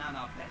none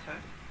are better.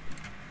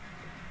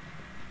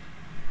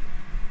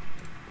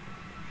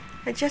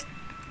 It just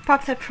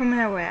popped up from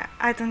nowhere.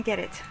 I don't get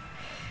it.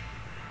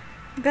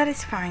 But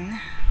it's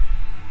fine.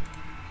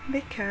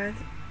 Because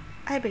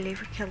I believe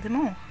we killed them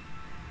all.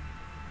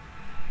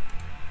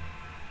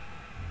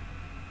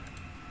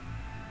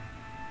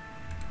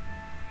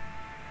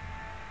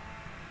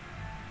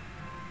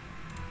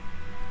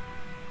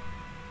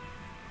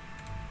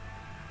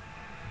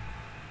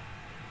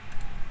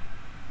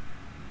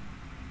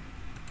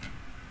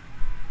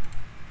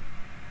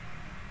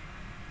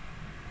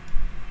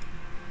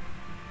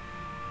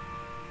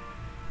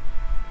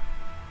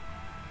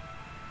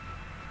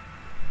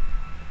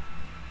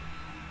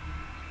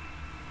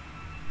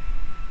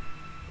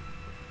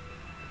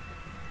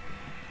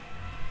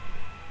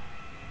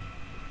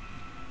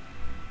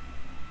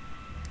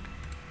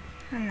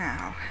 And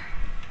now,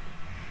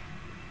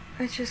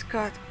 I just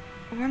got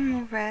one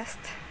more rest.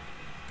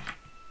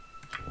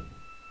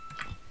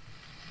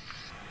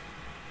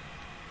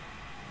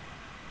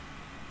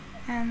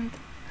 And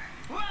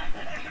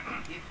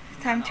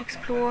it's time to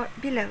explore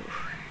below.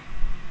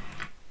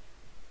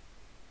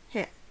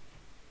 Here.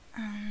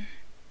 I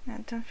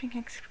don't think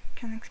I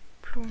can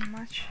explore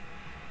much.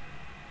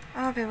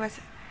 Oh, there was...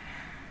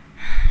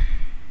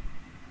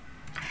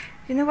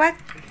 You know what?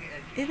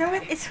 You know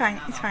what? It's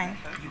fine. It's fine.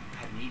 You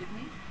have needed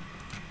me?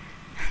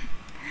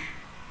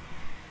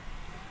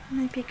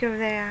 Maybe go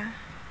there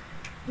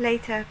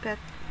later, but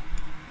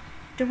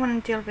don't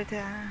want to deal with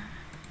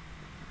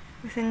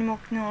any more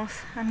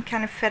gnolls. I'm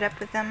kind of fed up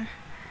with them.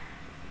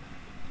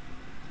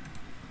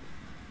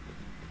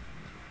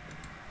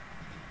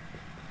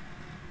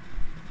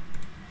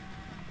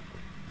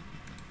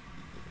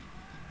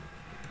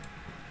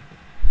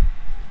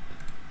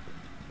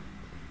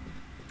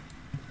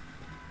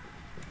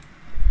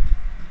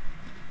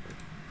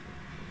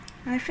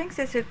 And I think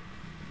there's a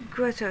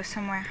grotto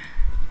somewhere.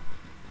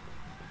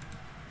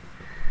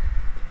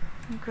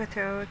 A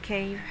grotto or a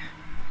cave.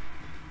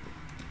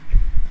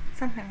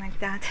 Something like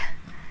that.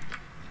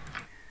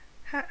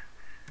 Huh.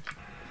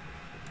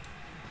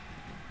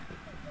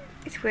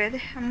 It's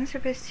weird. I'm not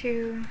supposed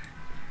to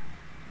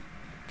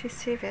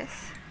see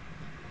this.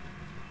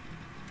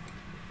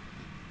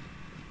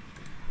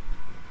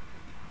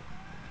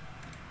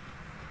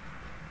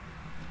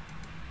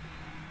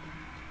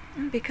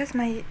 Because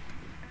my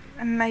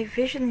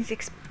vision is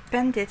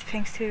expanded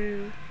thanks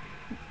to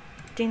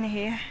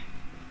Dynaheir.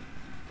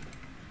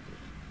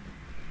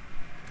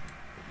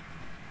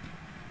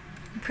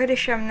 I'm pretty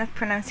sure I'm not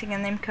pronouncing her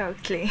name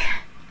correctly.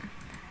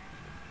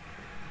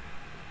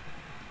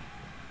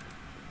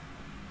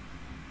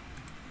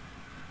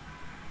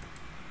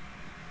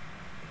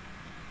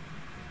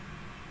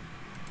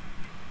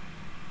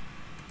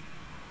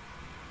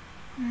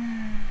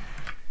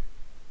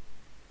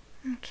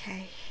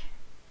 Okay.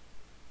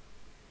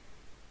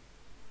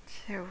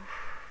 So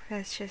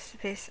there's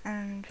just this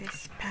and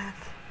this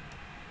path.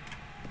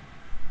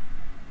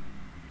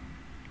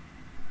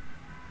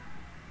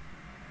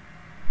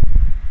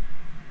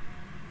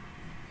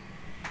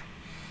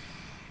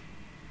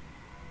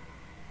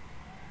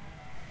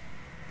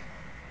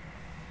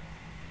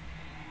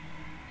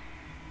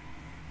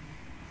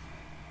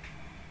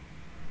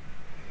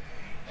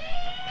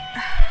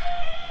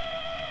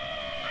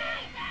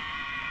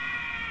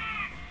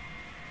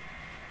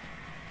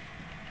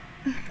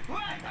 I'll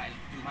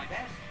do my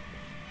best.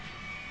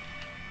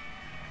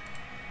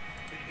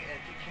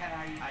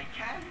 I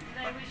can,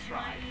 I but wish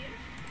try. my ear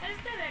as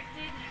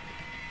directed.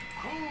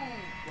 Cool,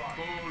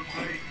 ball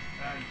plate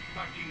and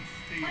fucking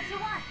steel. What you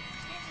want?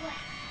 This way.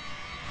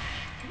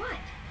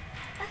 What?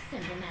 A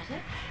simple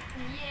matter.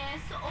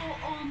 Yes, or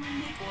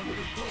only for the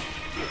goal.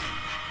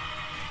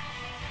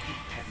 You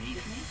have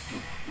needed me?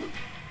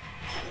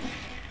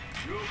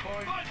 Your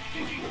point. Butt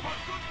kicking for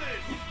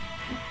goodness!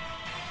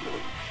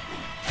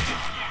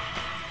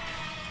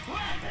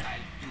 I'll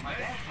do my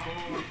best.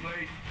 Ball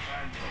plate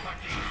and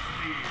fucking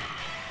steel.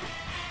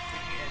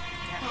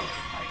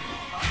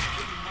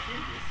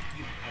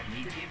 You have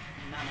needed it,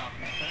 none are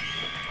better.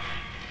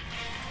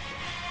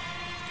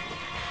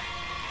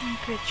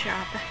 Good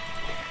job.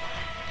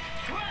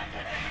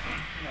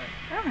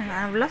 Oh, I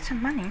have lots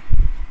of money.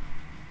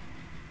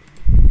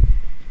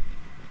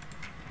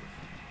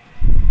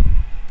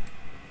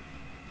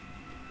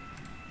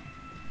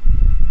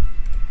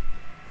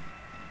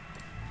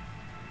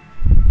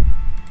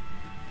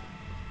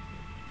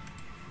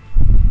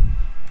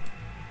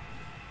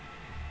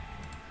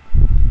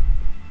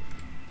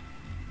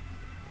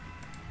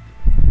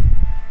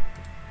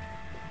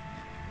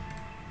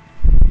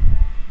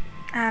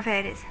 Ah, there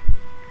it is.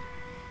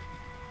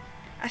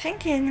 I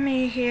think the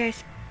enemy here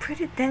is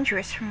pretty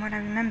dangerous from what I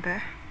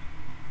remember.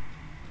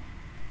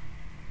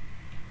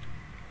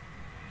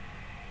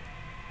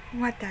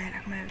 What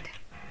dialogue mode?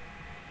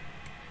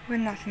 We're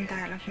not in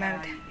dialogue Can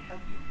mode. I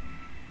help you?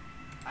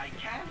 I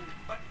can,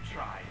 but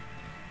try.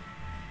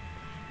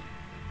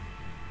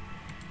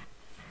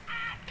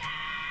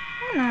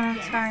 Oh no, it's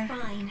Yes, fine.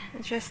 fine.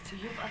 It's just Do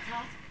you have a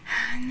task?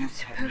 I'm not I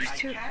supposed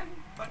to. can,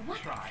 but What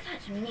try.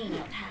 such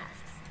menial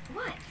tasks?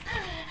 What?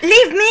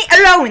 Leave me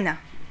alone!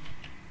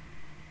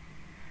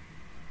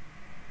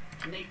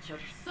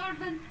 Nature's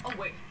servant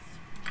awaits.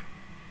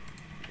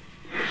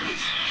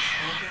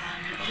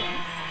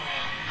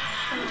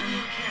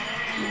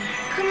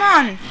 Come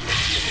on!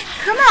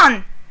 Come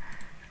on!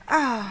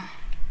 Oh.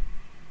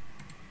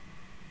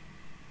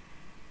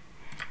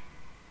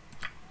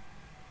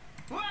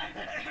 I'll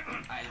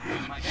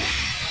do my best.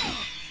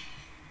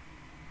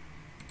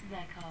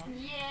 That call.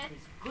 Yeah.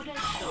 As good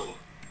as done.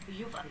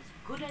 You've as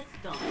good as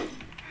done.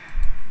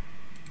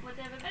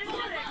 Whatever.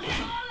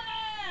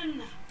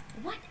 Fallen!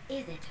 What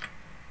is it?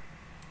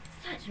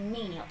 Such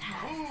menial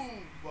tasks.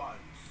 Who wants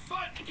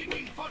butt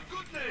kicking for I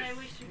goodness?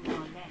 wish you were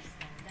less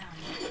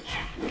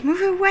than down.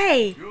 Move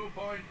away! You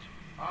point,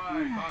 I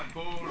on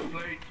bold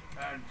plate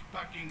and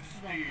packing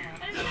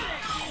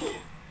steel.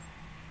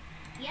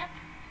 Yep.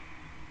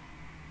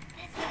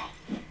 This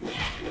way.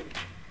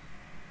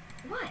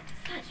 What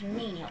such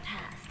menial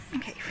tasks?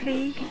 Okay,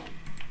 flee.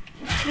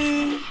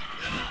 Flee.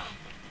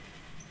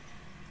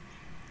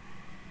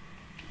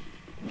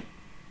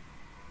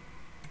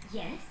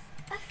 Yes,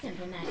 a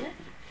simple matter.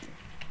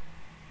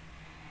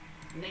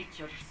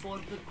 Nature for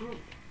the group.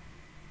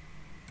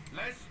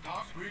 Less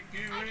talk,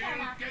 squeaky I wheel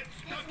cannot. gets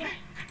This stucky. way.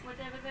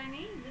 Whatever they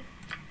need.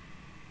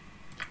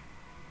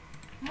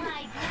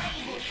 My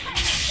blade will cut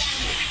you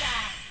down the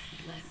side.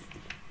 Blessed.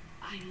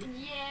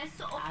 Yes,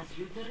 as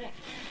you direct.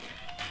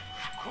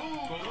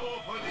 Cool,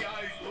 go for the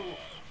eyes, too.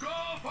 Go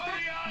for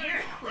the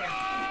eyes.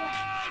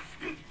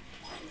 Rusk!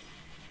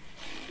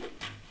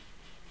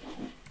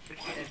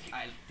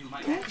 I'll do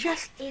my Don't best.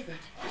 just. Is it?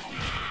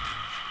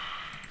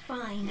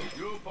 Fine.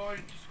 You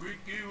point,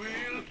 squeaky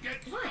wheel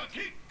gets What?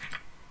 stucky.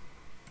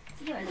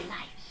 Your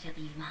life shall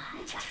be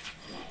mine.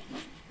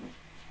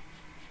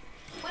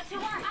 What you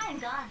want? I'm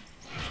gone.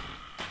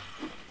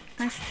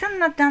 I'm still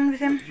not done with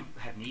him. You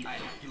have need. I'll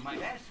do my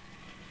best.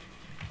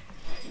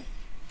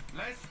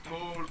 Less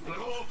bold,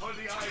 go for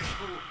the eyes,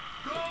 too.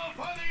 Go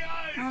for the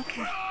eyes.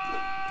 Okay.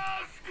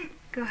 Rusk!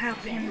 Go help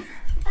him.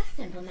 A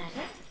simple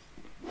matter.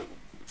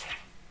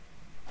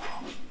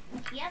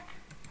 Yep.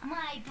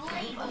 My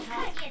blade will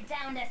cut you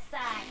down the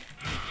side.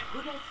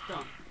 Good as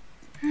done.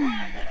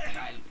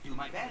 I'll do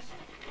my best.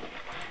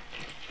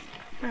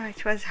 Oh,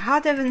 it was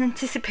harder than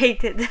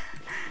anticipated.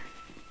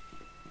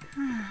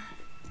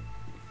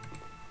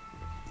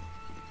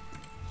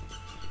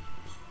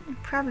 I'm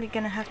probably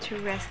gonna have to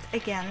rest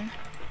again.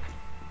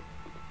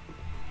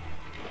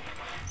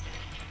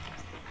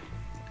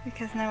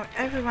 Because now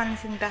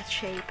everyone's in bad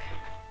shape.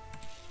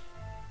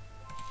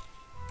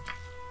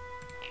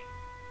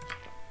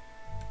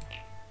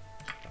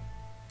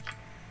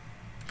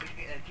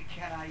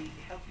 Can I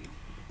help you?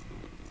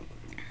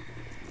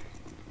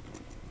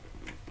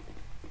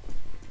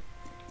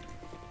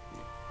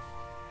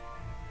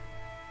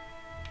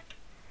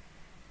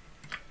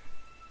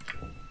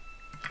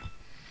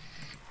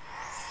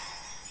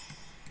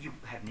 You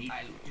have need.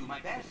 I'll do my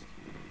best.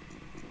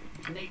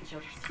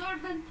 Nature's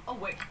servant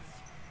awaits.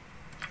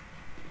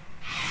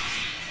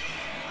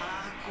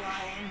 Aqua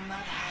in my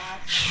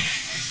heart.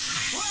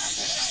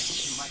 I'll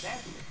do my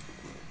best.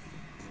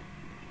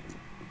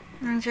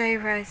 And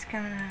Jaira is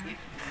gonna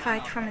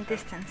fight from a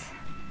distance.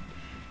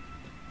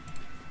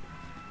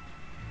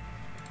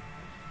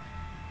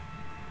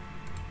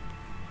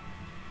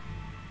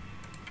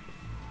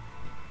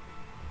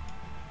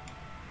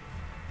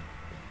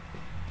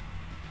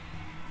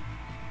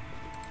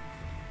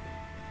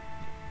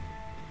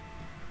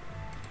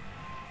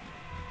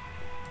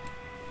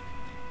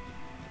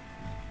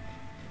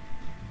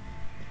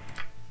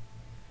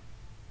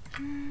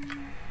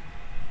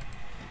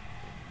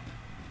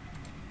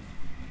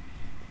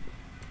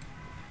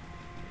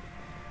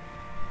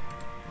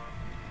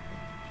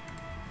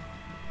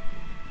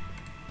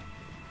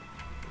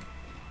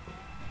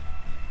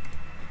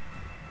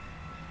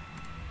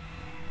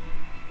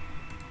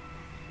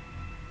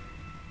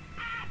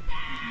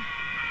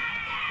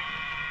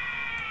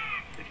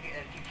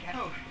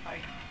 Oh, my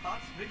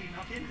heart's really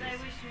not in I this.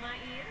 wish my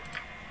ear.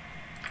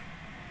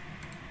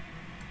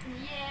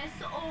 Yes,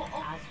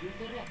 as you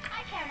direct.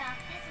 I care not.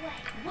 This way.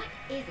 What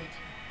is it?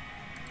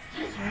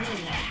 Such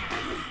menial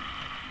tasks.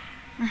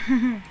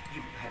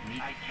 You have need.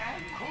 I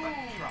can, Cool,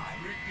 but try.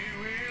 squeaky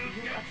wheel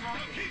You gets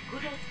attack stucky. as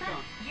good as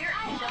done. You're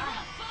I'm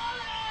gone.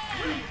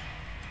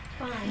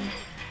 Fine.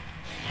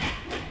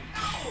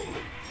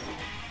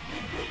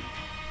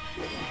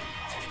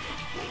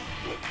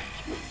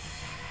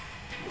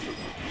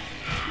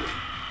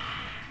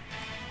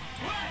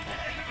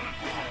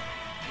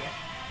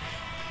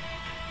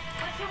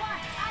 What you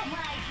want? My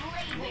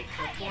blade will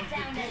cut you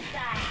down to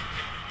size.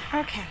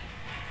 Okay.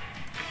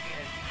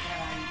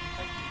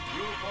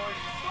 You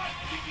boys start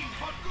kicking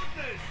for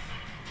goodness!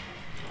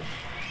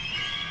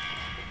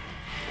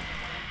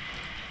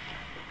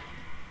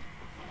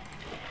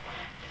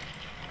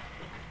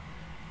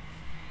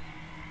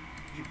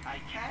 I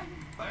can,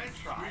 but And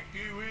try.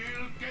 Squeaky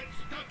Wheel gets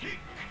the kick!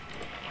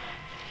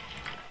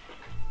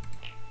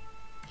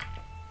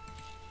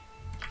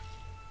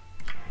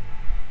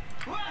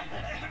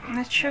 I'm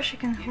not sure she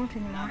can hold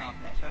None anymore. are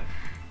better.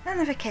 None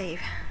of a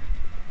cave.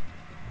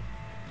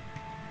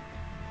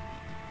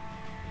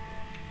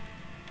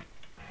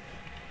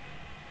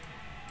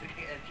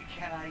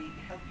 Can I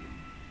help you?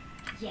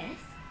 Yes?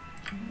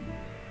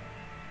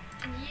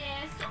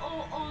 Yes,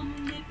 oh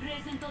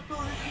omnipresent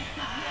authority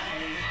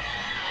figure.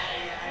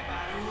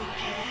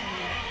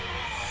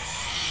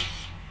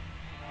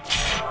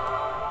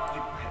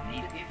 You have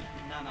need if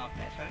none are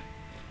better.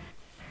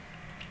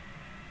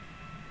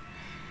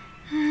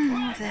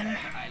 Them.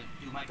 I'll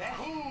do my best.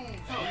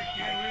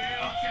 Squeaky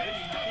Wheel gets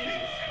the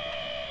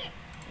kick!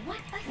 What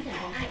a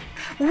symbol.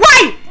 Why?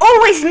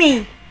 Always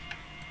me!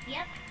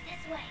 Yep,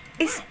 this way.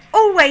 It's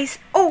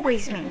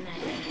always me.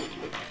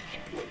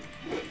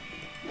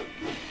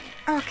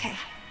 Okay.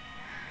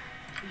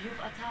 You've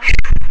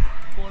attacked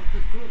for the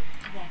group,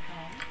 that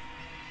right?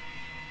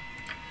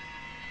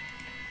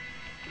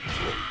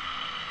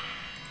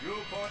 You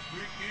for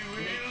Squeaky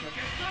Wheel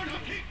gets the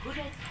kick! Good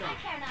as I done.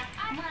 care not.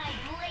 My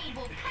blade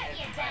will cut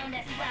you down to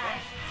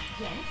size.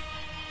 Yes?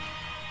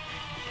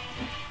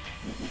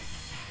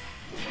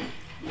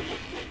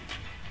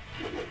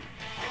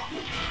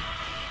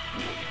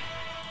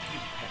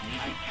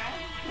 I can,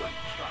 but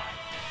try.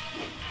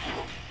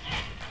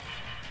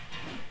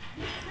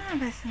 Oh,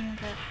 that's not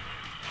good.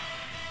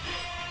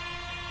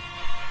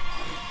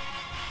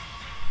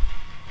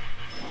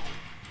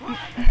 What?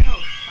 No,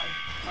 I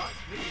thought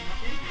really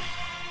nothing.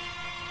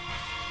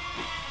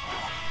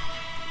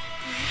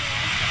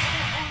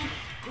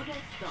 Good as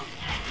done.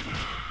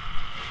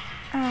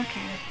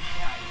 Okay.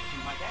 I'll do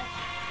my best.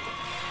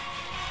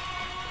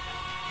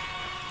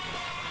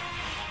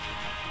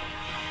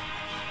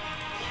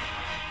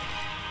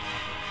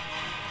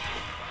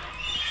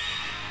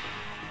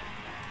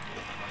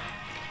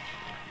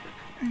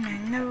 And I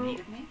know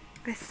Needed me?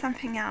 there's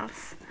something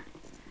else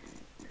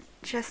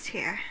just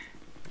here.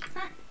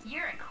 Huh,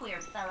 you're a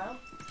queer fellow.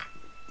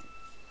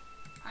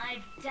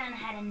 I've done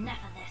had enough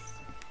of this.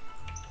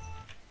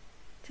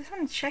 Just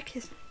want to check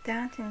his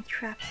dancing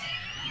traps.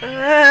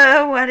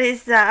 What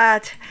is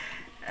that?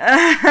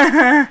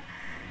 I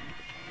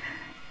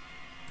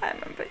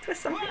remember it was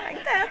something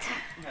like that.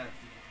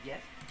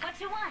 Yes? What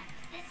you want?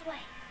 This way.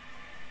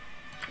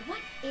 What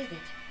is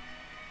it?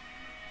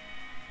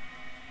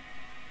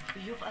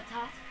 You've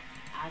attacked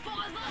as for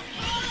the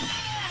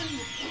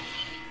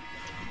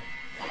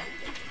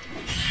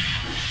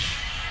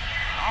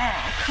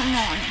Oh, come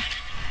on.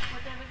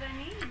 whatever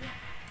they need.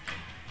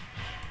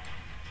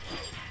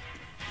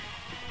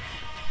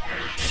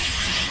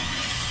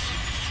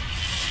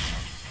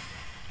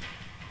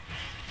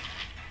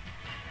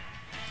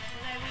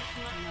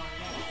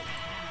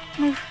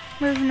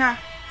 Move now.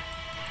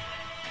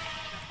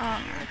 Oh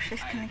no,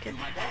 she's gonna get.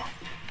 My best.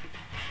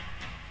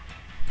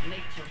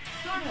 Nature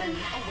sudden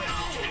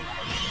awakening.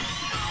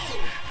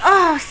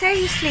 Oh,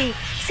 seriously!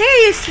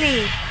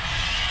 Seriously!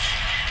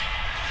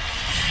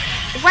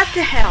 What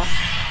the hell?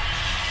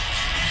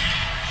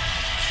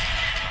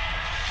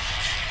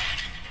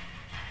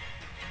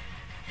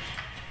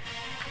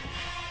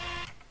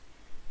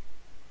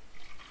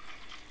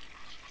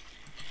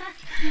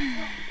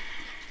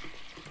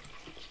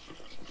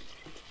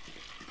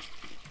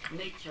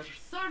 Nature's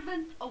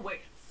servant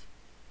awaits.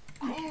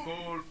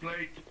 Gold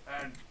plate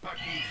and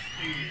packing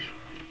steel.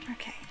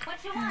 Okay.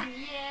 What you want?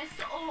 Yes,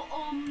 oh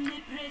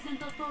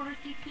omnipresent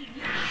authority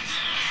figure.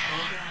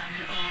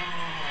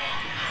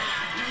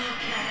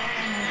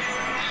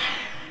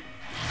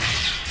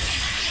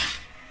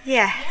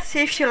 Yeah, see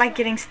if you like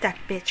getting stuck,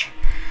 bitch.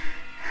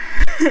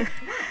 Such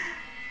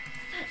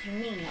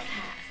mean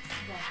tasks,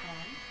 that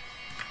all.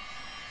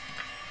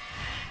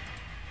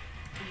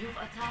 You've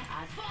attacked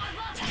as for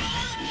the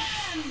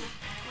sun.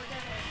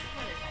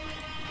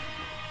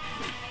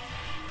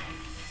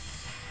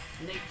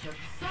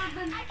 Nature's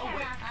servant I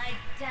awaits. cannot.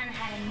 I've done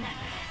had enough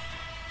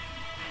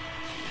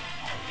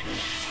of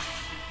this.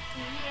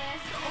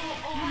 Yes,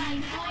 oh My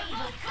blade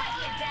will cut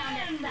you down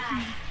to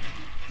size.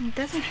 It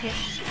doesn't hit.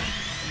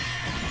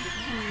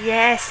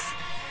 Yes.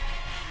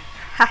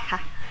 Haha.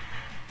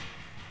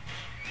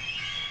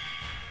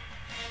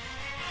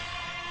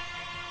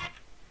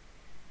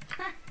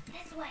 Huh,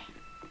 this way.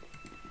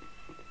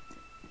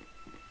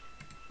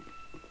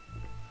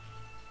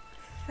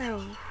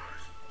 So,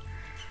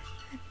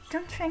 I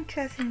don't think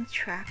there's any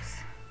traps.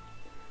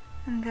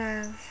 And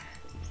there's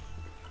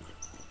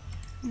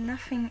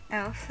nothing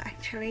else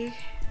actually.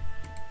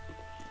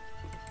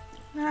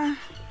 Well,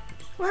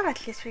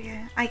 at least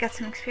I got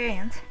some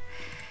experience.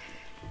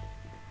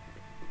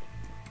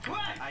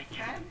 I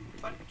can,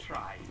 but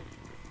try.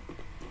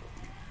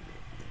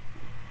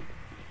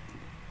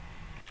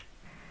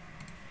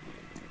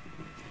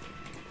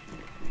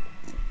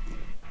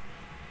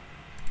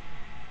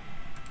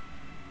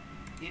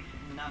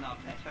 none are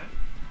better.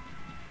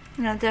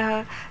 You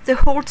know, the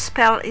hold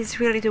spell is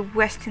really the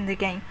worst in the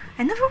game.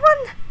 Another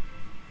one?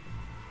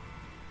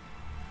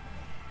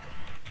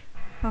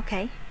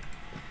 Okay.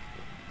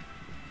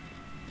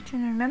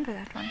 Didn't remember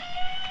that one.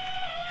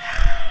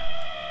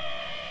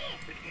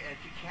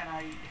 Can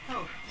I...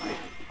 Oh, my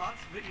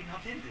heart's really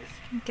not in this.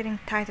 I'm getting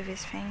tired of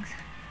his things.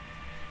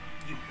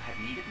 You have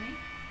needed me?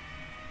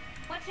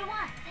 What you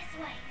want? This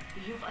way.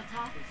 You've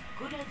attacked as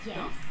good as Yes.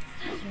 done.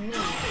 Such mean.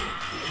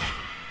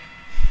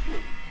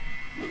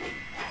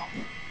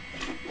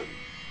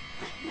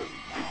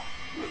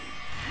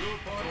 You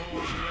bought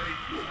all great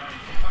and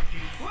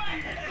fucking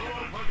speed. Go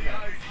for the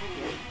ice,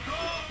 fool. Go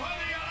for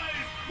the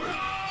ice.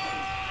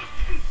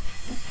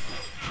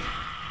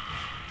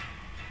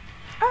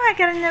 Oh, I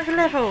got another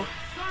level.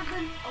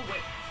 Servant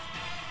awaits.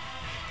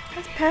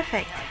 That's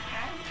perfect. I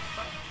can,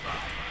 but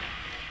try.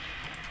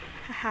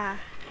 Haha.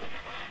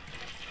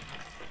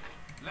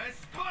 Less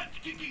butt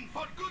kicking,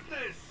 for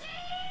goodness.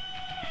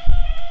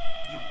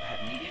 You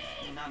have needed,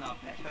 none are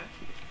better.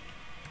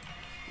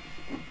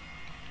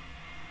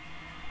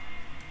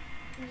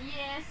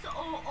 Yes,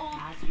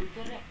 as you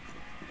direct.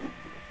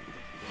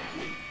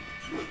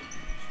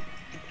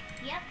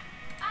 Yep.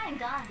 I'm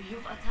gone.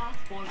 You've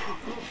attacked for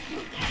control.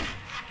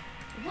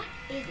 What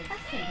is it? A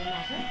simple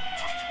matter.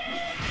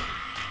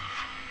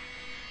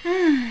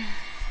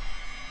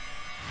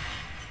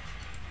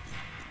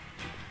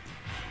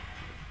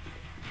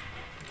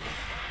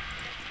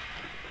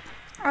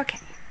 Okay.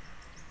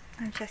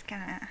 I'm just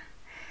gonna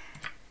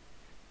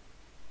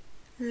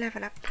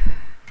level up.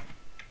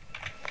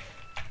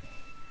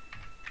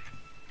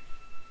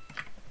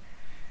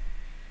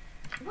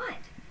 What?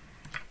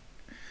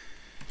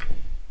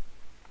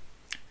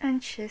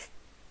 And she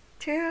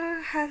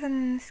still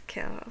hasn't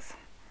skills.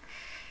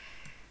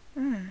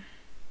 I'm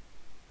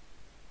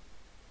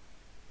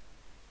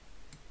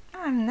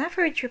an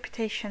average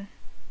reputation.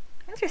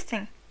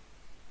 Interesting.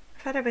 I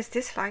thought I was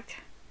disliked.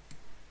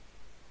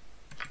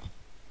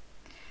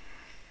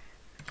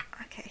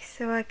 Okay,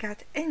 so I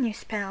got a new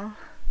spell.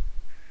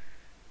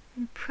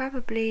 And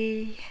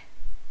probably...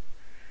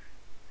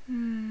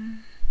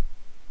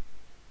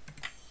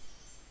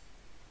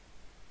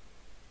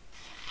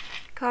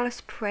 Color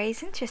spray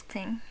is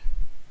interesting.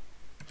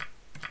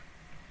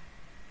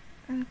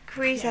 And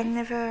grease, I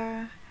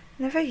never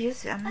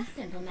use them. A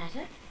simple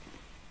matter.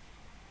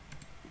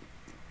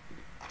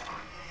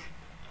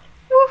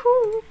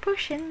 Woohoo!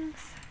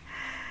 Potions!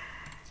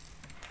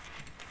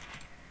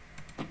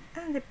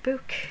 And the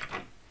book.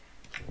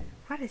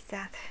 What is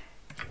that?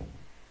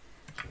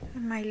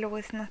 My law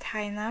is not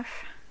high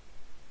enough.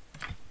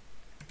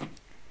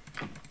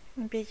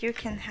 Maybe you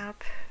can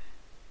help.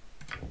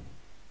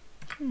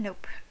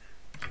 Nope.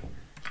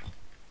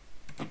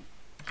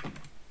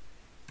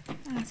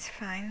 That's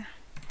fine.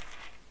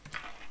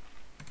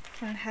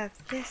 Can have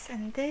this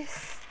and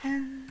this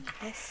and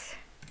this.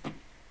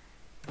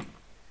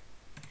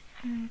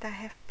 And I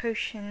have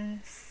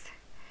potions.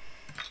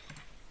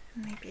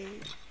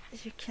 Maybe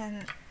you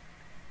can...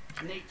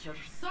 Nature's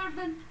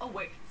servant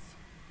awaits.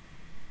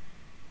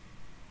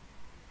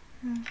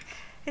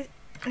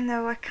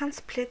 No, I can't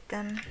split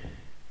them.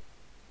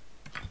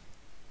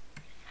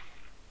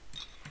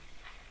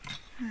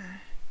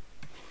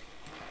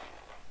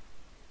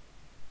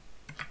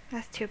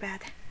 That's too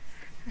bad.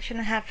 I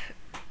shouldn't have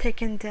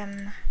taken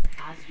them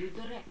As you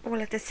direct. all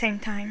at the same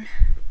time.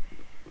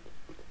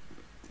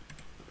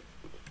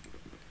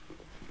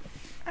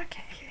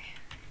 Okay.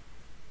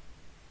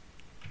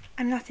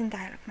 I'm not in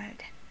dialogue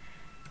mode.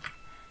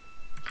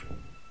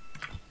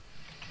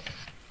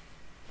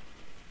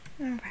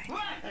 Alright.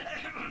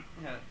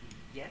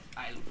 Yes,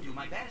 I'll do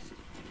my best.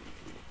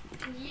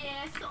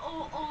 Yes,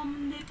 O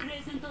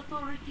omnipresent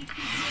authority figure.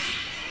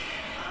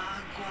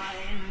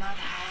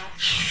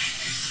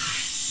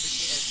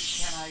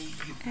 Can I...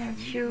 You have And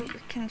needed you me?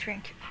 can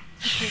drink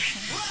a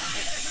potion.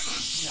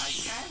 I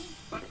can,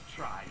 but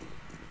try.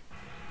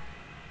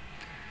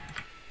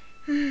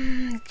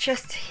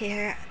 Just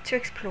here to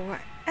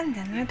explore, and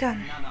then we're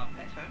done. None are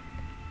better.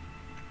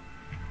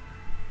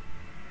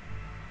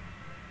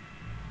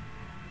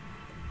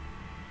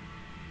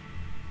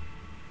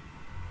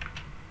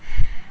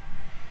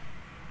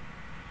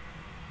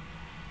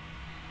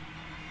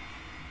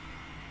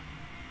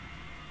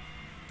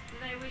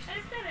 They wish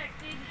as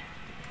directed.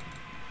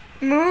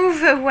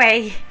 Move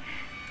away!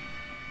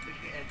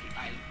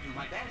 I'll do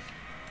my best.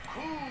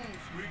 Cool,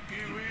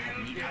 squeaky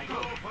wheel. Need I Go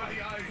go? for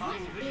the ice, What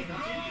fool. is it? Go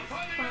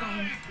for the Fine.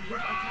 ice. You've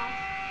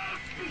attacked.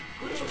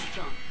 Good as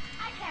done.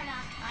 I care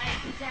not.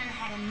 I've done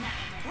had enough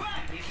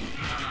of this.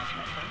 None are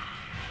better.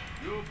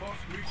 You boss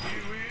squeaky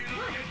wheel.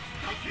 What? Get A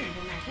stuck in.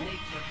 simple matter.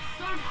 Nature's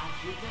servant as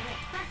you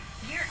direct. But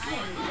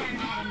I've done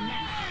had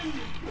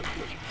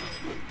enough.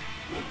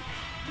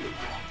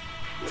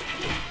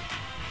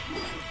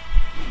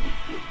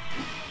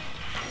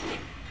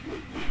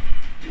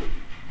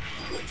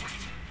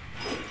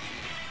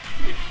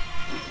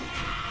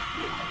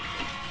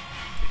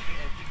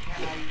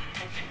 Can I...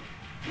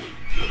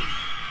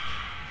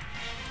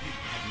 You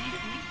have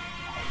needed me?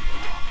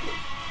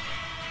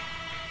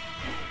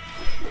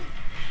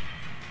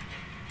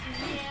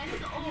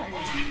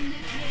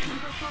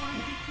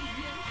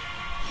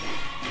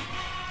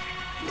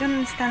 don't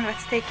understand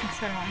what's taking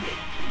so long.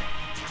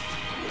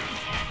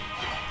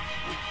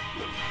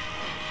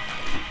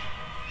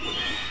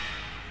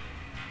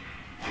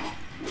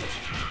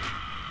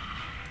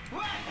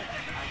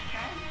 I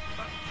can,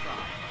 but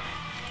try.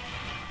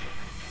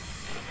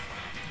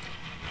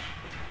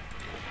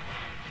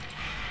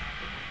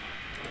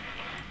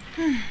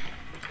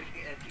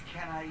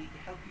 Can I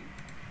help you?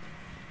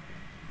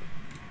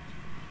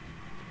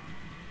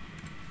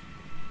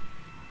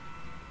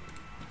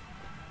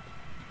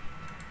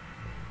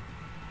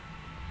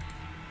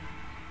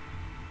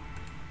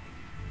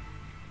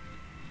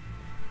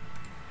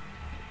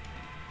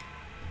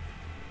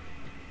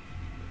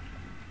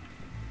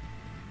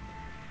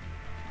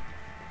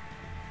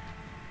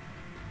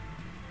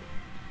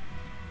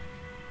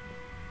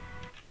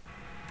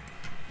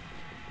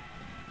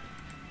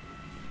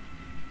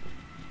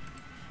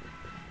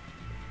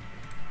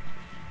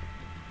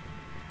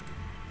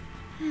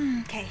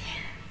 Okay.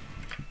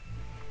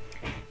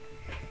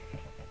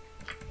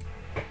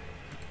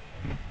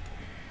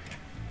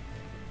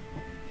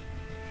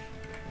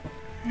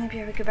 Maybe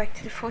I will go back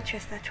to the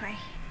fortress that way.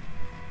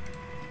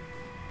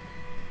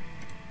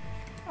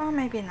 Or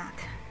maybe not.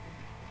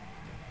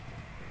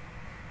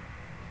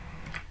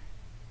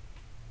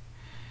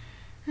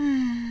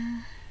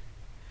 I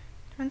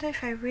wonder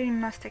if I really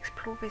must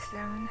explore this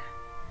zone.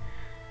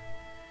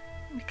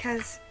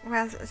 Because,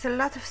 well, there's a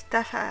lot of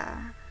stuff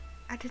I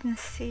didn't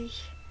see.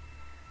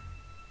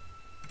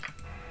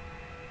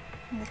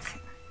 Let's see.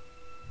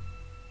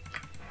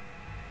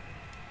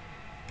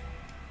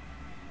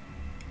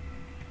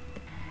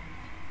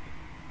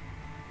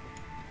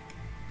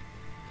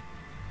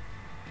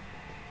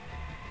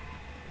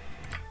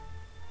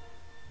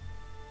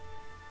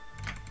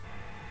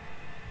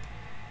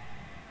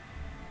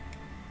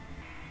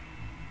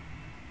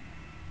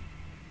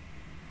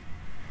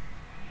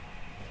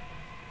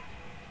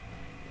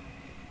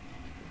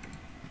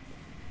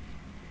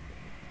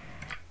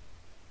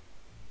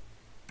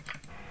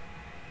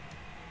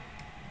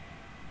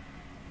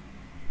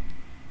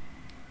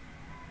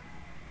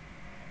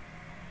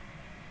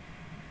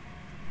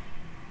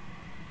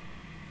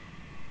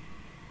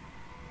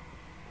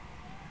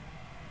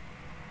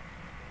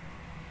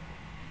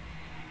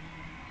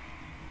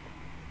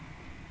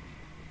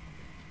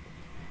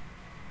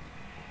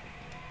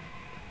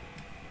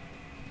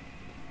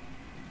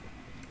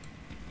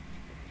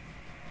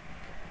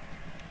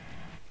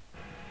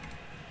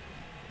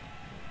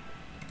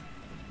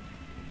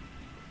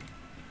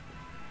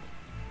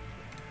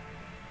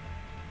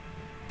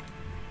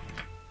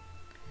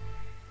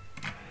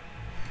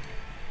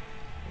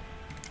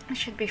 I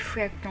should be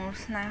free of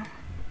gnolls now.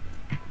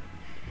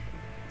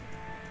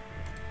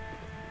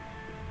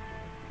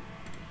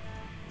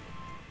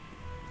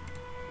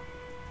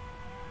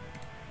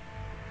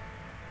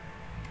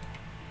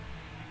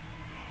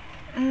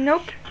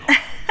 Nope.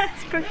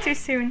 Spoke too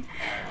soon.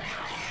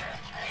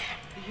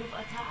 You've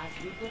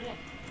attacked with the red.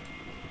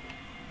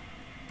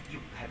 You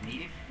have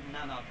needed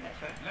none of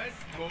better. Less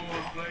gold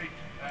plate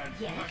and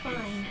Yeah, fucking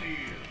fine.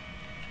 steel.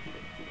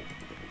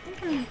 I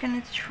think I'm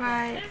gonna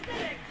try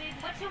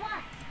What you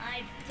want?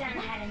 I've done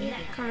had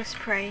enough. color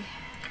spray.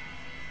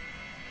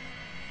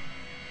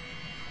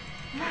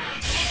 Down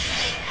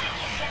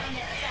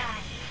the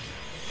side.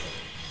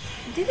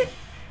 Did it?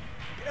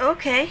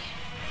 Okay.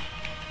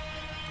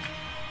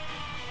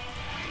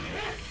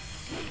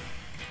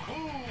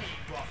 Cool.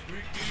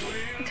 Prospecting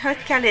wheel. It hurt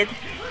Khalid.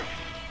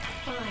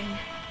 Fine.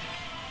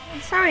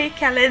 I'm sorry,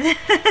 Khalid. Yep.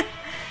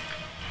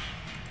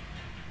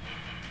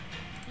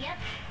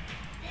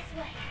 This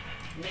way.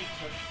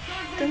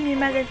 Don't be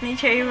mad at me,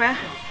 Jaira.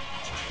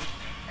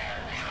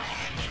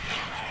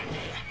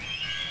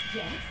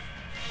 Yes.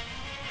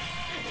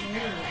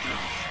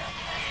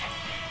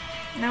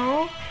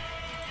 No.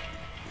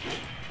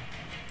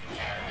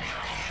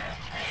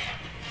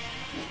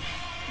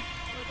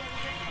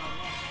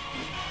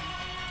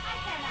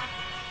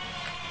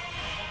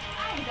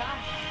 I'm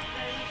gone.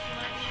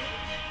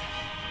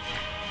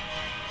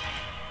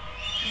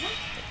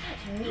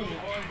 Such mean.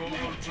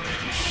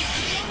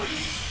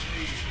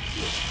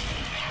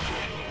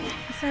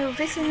 So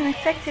this is an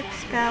effective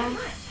spell.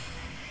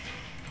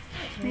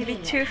 Maybe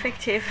too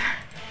effective.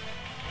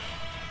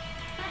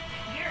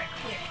 You're a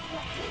clear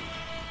sweat.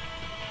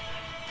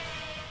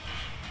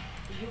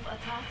 You've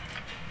attacked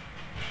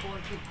for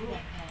the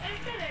good.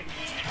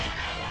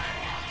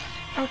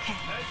 Okay.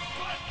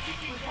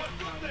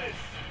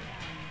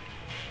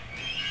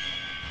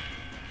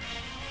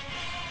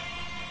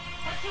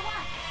 What you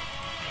want?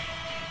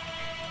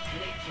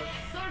 Nature's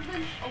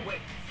servant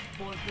awaits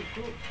for the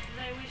good.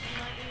 I wish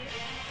my ear.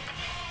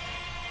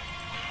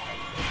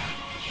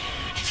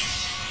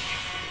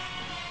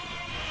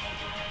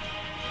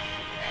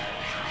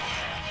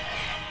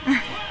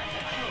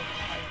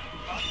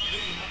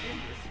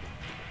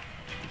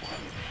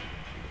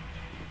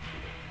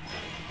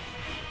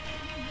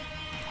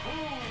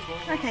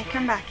 Okay,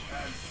 come back.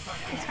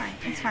 It's fine,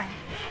 it's fine.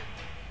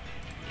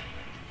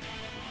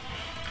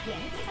 Yes,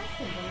 that's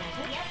simple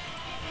matter. Yep.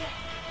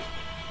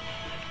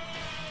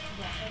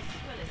 As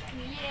well as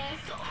Yes,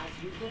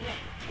 as you direct.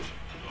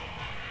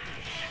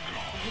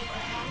 You've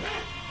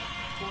attacked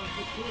for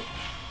the good.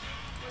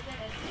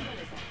 Whatever as well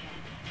as I can.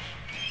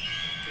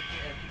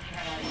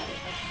 Can I...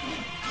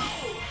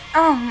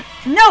 Oh,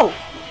 no! You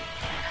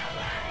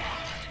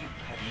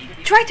have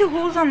needed Try to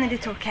hold on a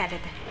little,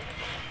 Khaled.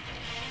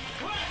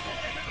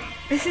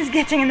 This is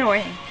getting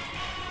annoying.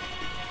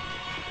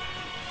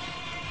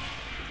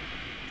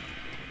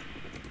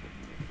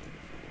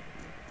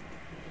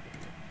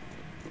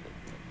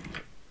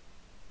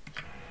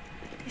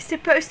 He's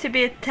supposed to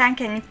be a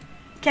tank and he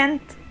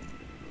can't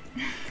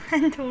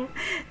handle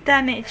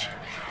damage.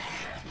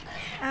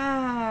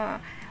 Oh,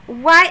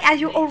 why are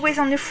you always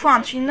on the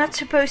front? You're not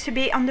supposed to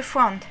be on the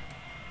front.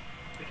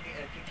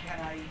 Can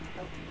I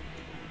help you?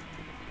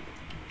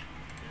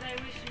 I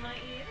wish my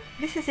ear.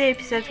 This is the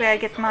episode where I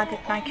get mad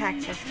at my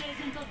characters.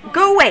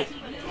 Go away!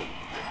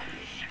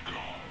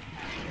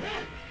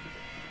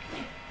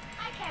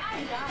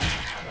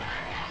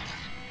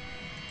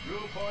 You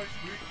boys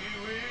squeaky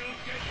wheel,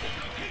 get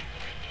stuck.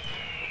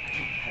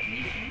 You have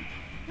needed me?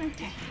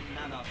 Okay.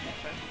 None of my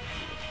friends.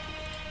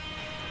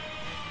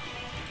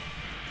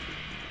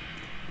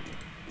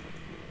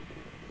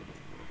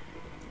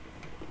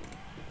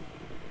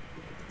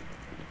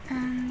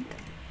 And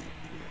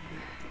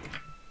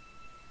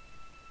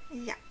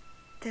yeah,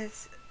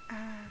 there's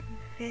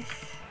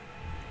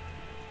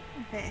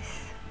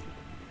this.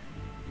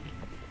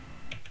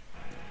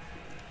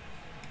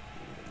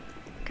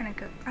 Gonna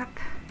go up.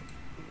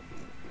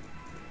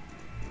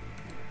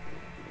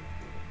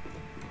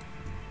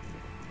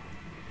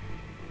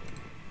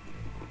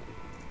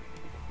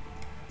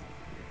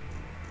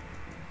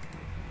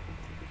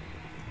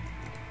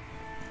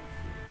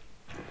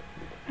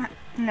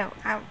 No,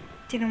 I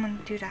didn't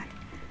want to do that.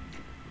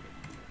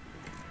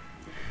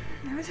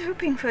 I was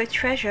hoping for a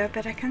treasure,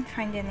 but I can't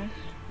find any.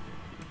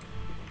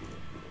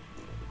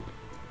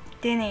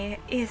 Dynaheir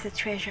is a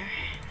treasure.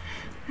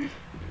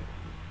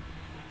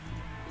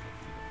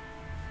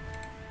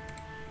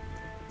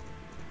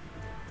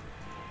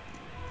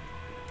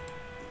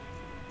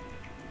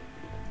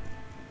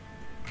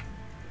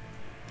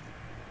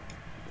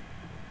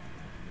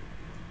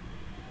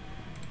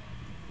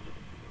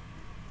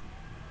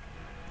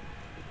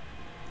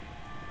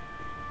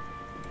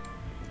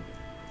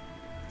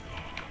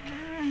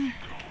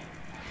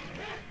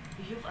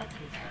 You've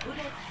attacked good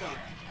as done.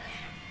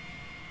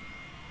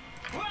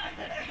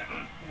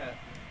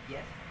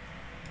 Yes,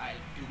 I'll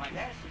do my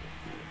best.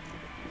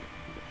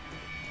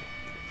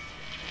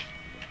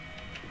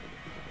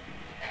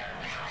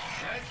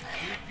 That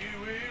squeaky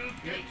wheel,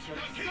 get Nature's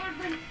stuck.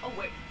 servant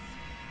awaits.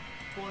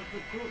 For the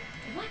good.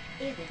 What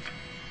is it?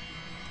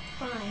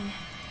 Fine.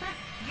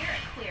 You're a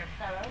queer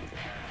fellow.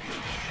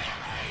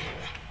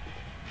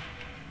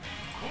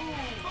 Go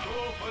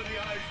for the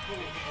ice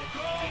pool.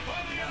 Go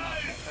for the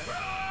ice.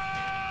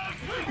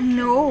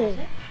 No. As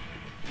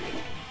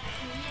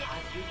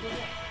you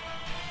direct.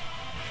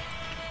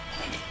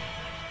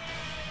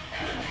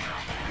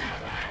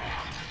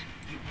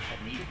 You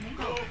have needed me?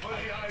 Go for the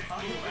ice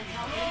Are you pool.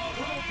 attacking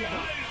good as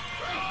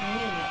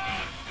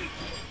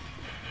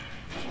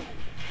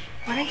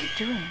What are you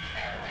doing?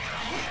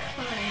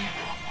 Fine.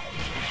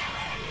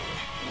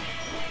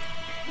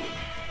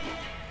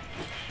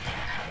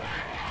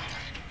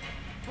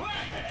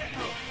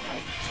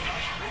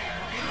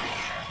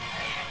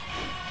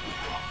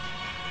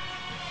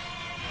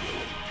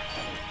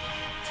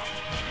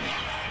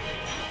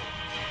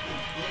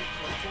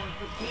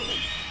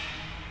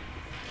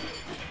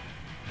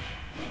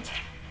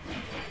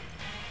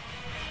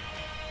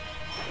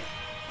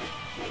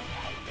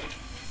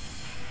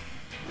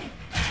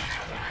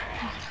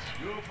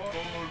 You for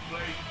gold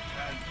plate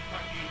and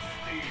fucking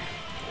steel.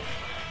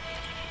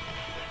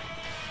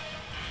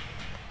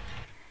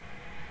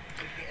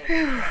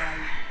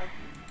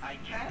 I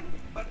can,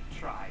 but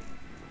try.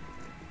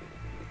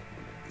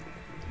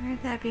 Will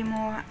there be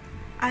more?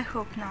 I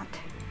hope not.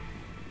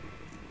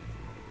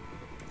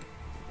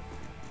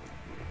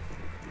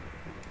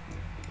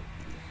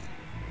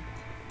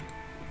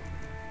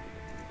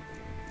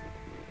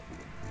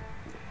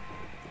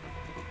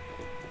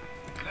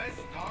 Let's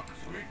talk,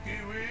 squeaky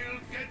wheel,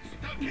 get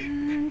stuck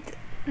in.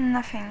 And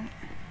nothing.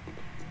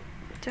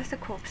 Just a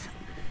corpse.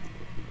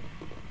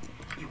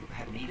 You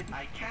have needed.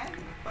 I can,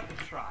 but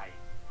try.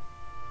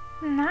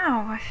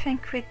 Now I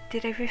think we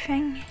did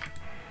everything.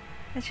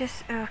 It's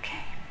just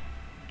okay.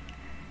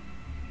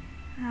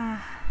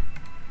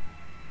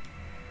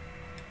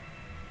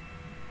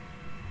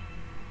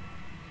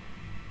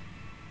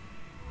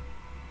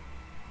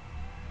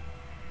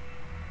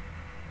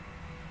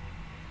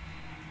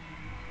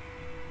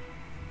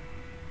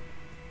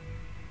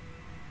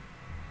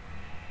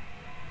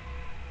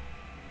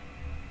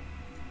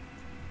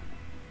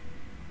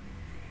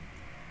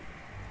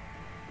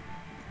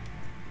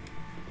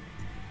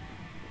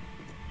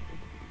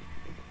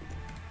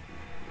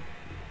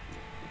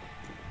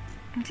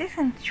 I'm just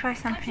gonna try What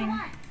you something.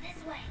 want?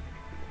 This way.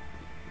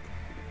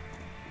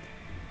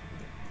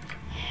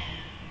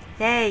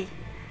 Yay!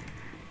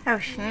 Oh,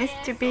 she needs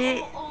to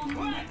be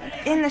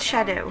in the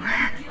shadow.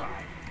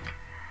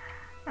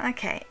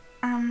 Okay,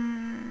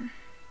 I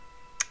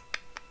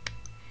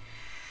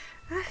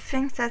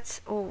think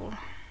that's all.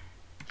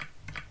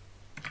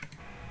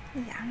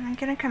 Yeah, I'm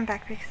gonna come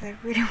back because I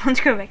really want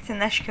to go back to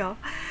Nashkel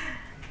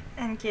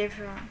and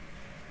give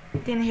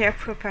Dynaheir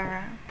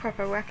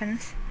proper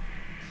weapons.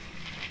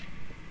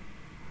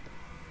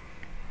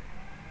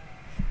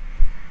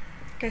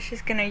 Because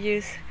she's gonna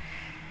use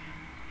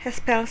her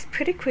spells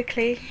pretty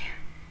quickly.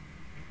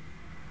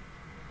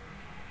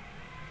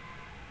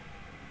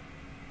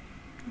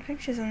 I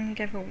think she's on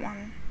level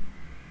 1.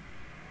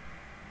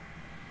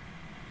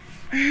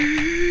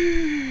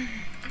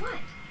 What?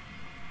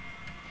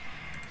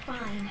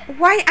 Fine.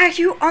 Why are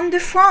you on the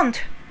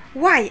front?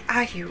 Why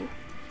are you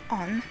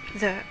on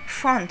the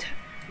front?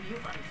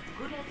 You've as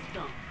good as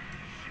done.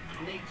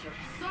 Nature's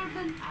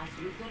servant as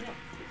you direct.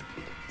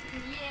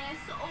 Yes,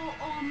 as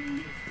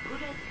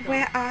good as done.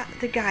 Where are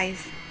the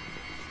guys?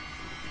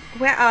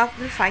 Where are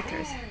the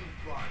fighters?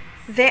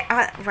 They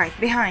are right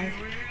behind.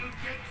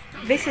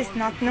 This is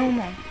not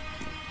normal.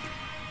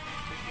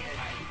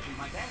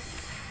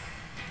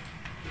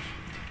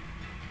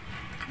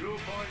 You'll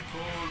find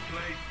cold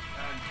plate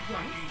and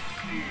fucking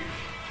steel.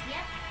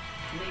 Yep.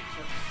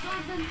 Nature's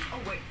servant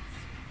awaits.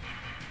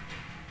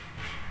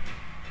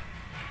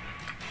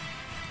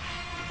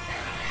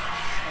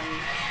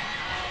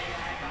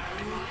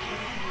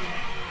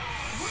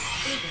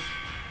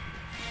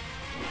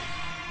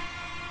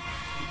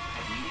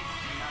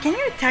 Can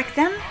you attack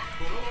them? Go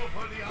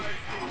for the ice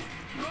ghost.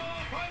 Go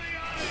for the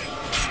ice.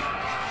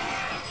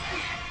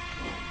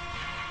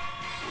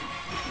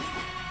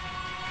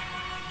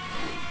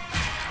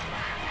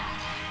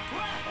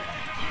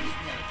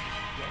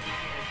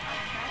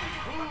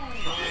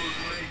 Cold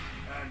plate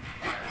and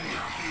fucking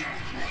steel.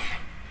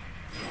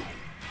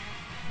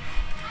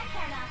 I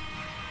cannot.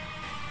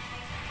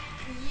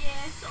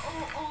 Yes,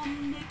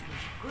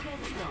 nature's good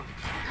as done.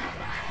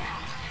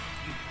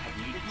 You have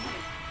needed me.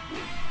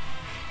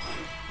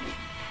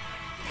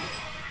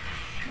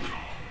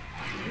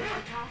 Your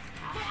task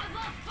for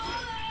the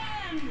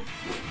fallen!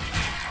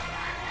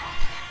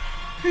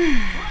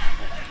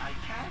 I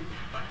can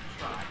but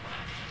try.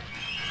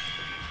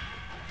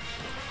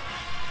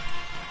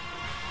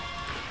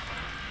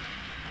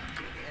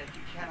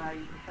 Can I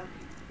help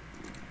you?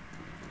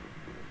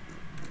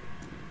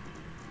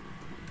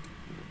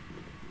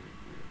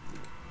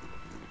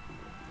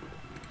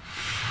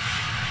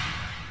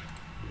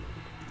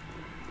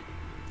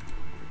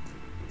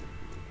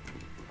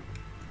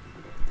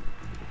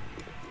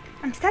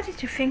 I'm starting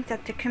to think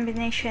that the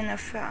combination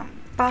of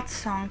Bard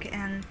Song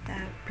and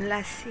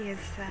Bless is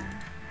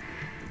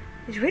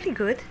really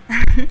good.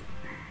 I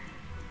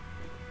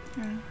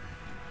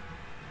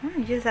want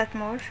to use that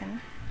more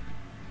often.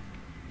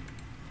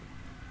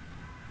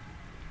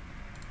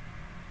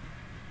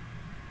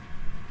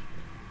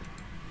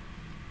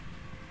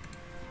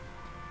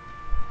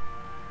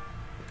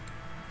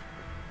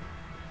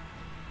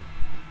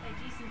 Their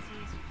decency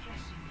is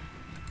refreshing.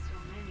 So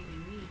many we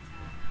meet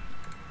are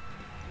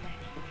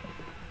lacking.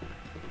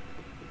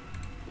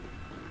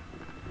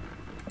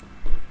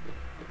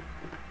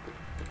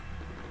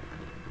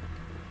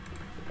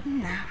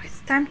 Now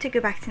it's time to go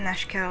back to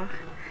Nashkel,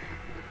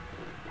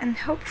 and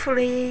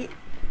hopefully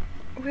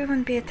we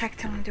won't be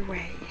attacked on the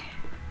way.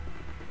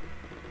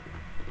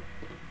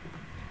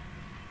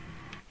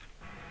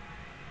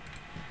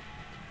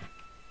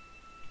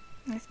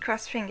 Let's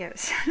cross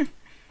fingers.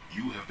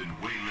 You have been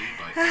waylaid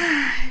by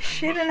enemies.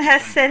 Shouldn't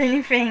have said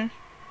anything.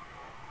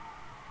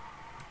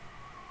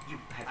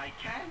 I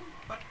can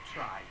but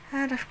try.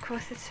 And of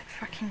course it's a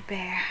fucking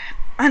bear.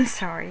 I'm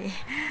sorry.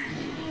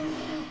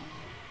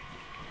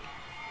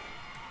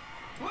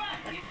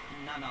 If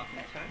none are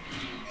better.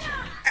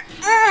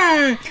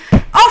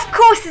 Of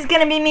course it's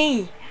gonna be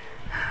me.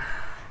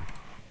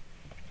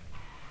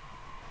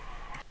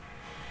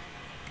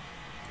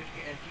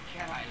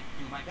 Can I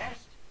do my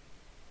best?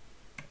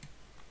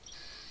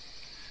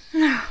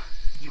 No,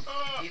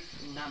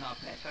 If none are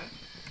better.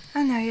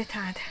 I know you're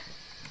tired.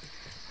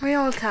 We're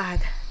all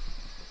tired.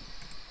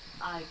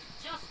 I've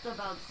just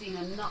about seen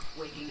enough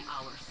waking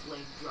hour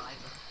slave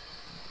driver.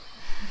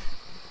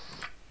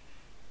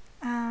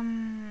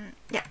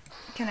 Yeah,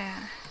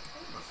 gonna.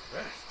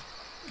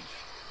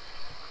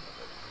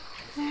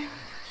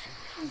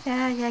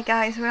 Yeah,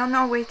 guys, we're on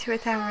our way to a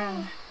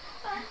tavern.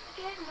 I'm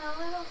getting a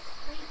little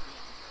sleepy.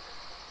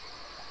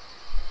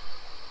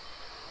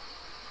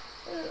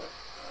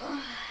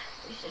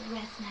 We should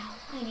rest now.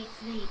 I need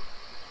sleep.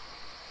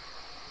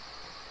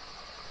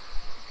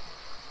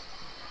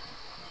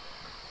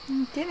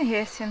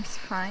 Dynaheir seems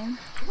fine.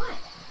 What?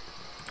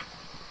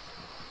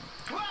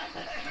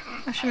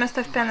 Oh, she must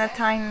have spent her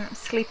time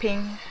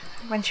sleeping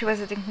when she was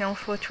at the Gnoll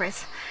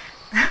fortress.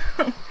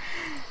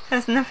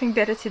 Has nothing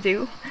better to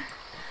do.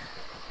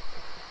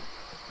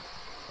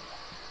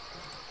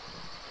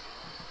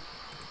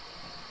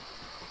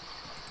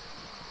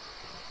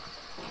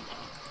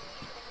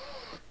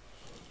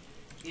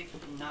 If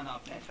none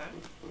are better.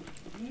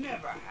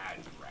 Never had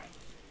rats.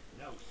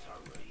 No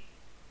sorry.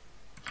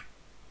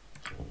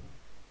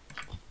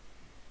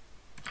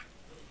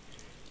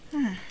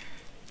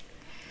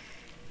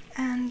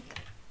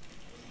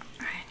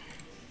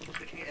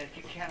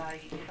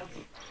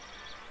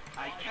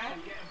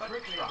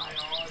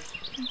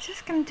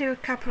 can do a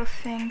couple of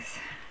things.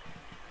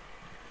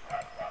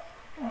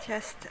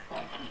 Just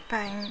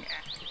buying,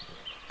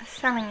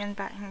 selling and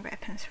buying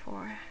weapons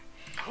for.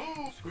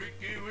 Who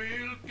squeaky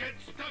wheel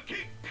gets the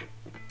kick?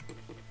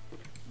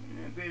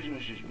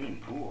 Business has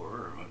been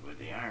poor, what with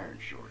the iron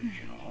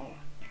shortage and all.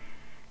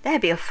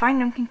 That'd be a fine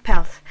looking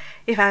pelt,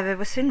 if I've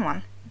ever seen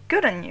one.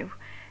 Good on you.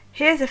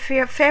 Here's a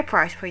fair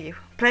price for you.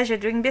 Pleasure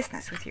doing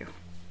business with you.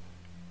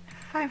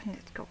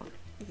 500 gold.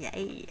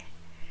 Yay.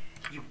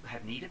 You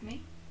have need of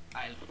me?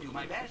 I'll do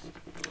my best.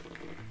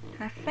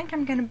 I think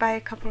I'm gonna buy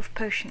a couple of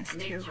potions too.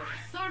 Nature's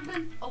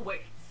servant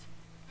awaits.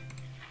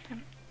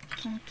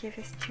 Can give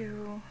this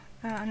to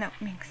no,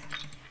 Minsc.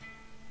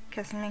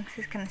 Because Minsc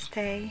is gonna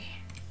stay.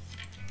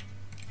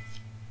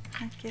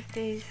 I'll give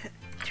these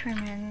to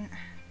him.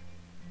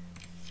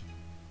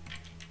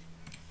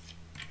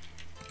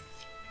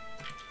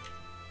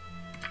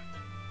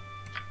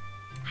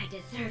 I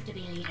deserve to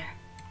be leader.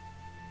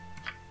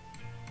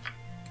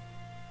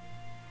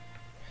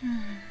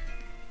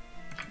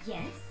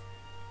 Yes?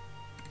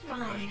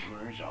 Fine.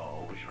 Customer's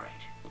always right.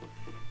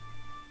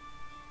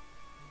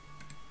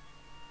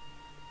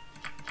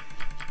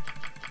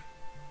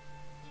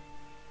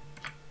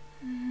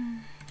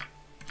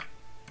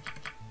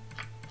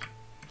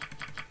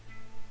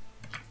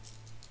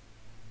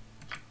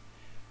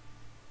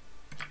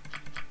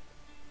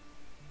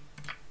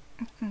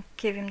 I can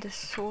give him the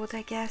sword,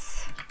 I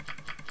guess.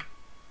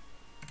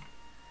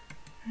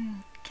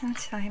 Can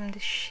sell him the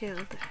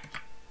shield.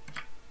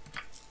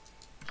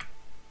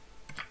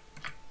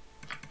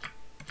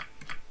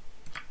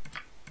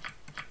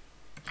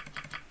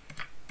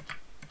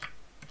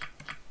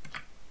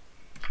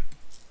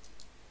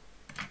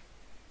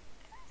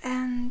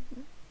 And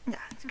yeah,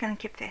 it's gonna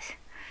keep this.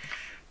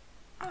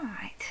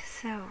 Alright,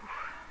 so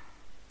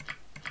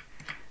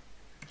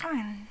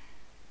fine.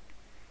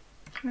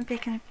 Maybe I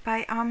can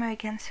buy armor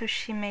again so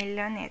she may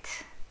learn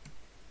it.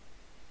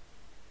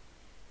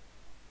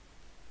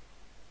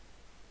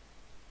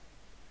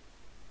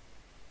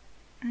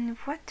 And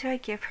what do I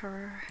give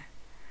her?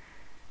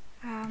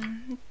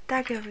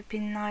 Dagger would be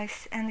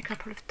nice, and a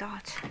couple of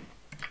darts.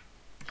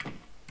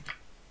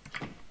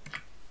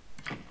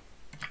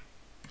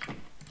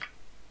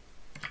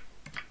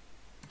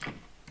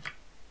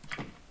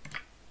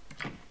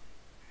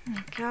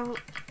 Go.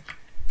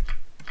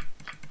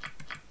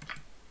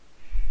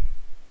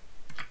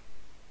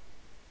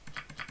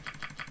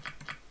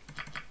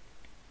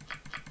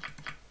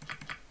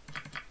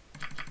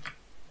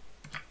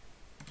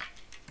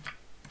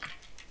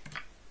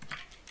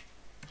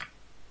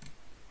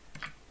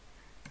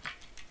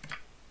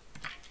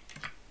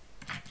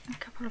 A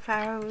couple of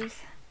arrows.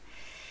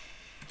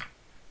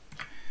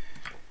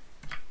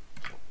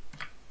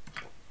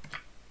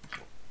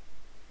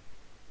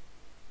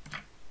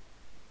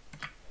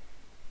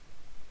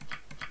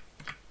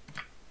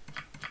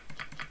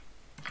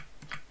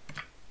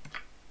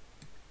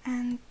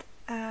 And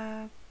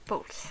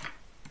bolts.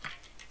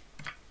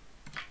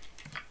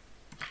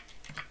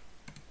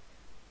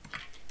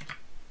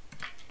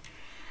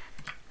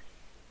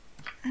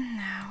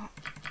 Now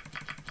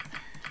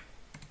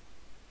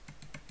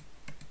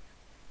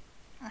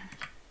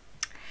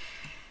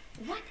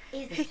What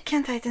is I it?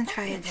 can't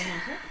identify A it. simple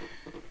matter.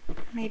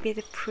 Maybe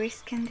the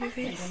priest can do A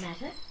simple this.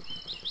 matter.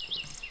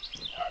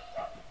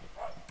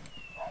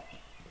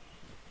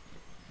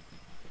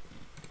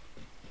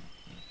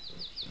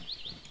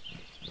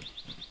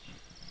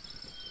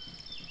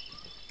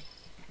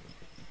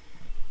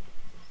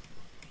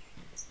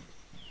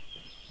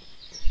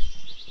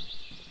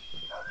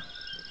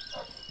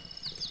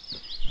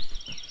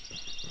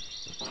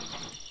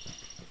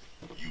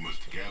 You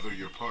must gather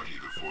your party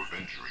before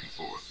venturing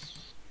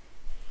forth.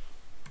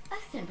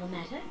 A simple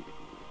matter.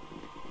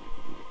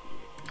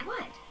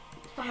 What?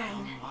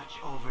 Fine. Watch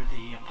over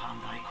thee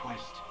upon thy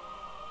quest.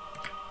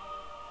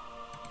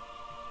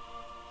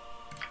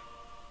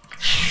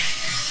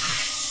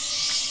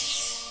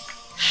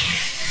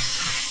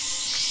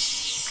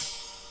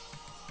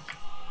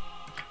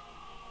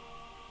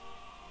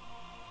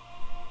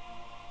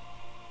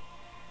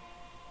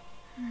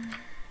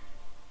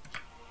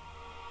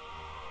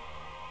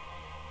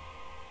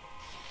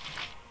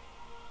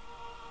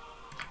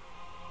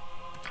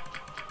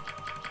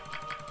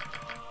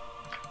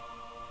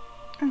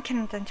 I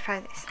can identify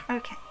this.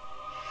 Okay.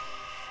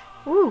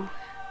 Ooh.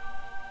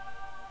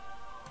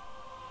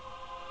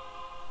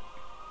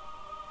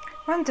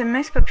 One of the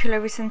most popular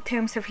recent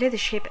tomes of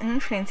leadership and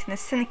influence in a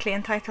cynically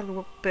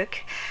entitled book,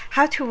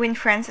 How to Win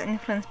Friends and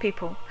Influence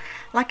People.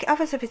 Like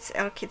others of its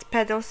ilk, it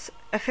peddles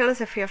a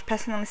philosophy of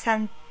personal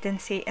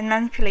ascendancy and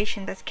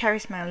manipulation that's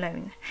charisma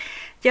alone.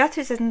 The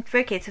authors and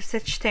advocates of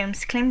such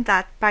tomes claim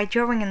that, by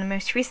drawing on the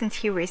most recent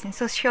theories in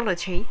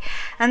sociology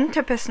and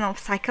interpersonal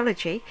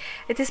psychology,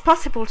 it is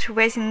possible to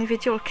raise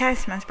individual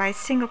charismas by a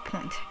single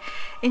point.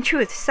 In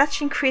truth,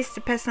 such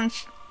increased personal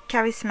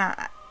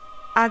charisma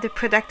are the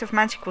product of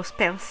magical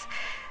spells,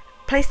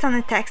 placed on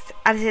the text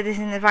as it is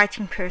in the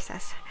writing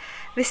process.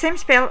 The same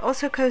spell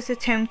also caused the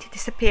tome to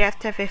disappear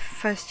after their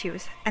first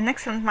use, an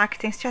excellent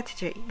marketing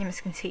strategy, you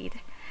must concede.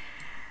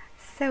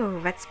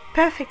 So that's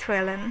perfect for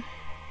Ellen.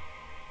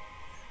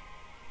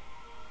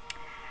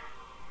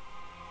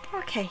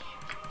 Okay.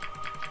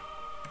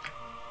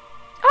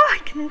 Oh, I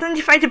can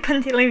identify the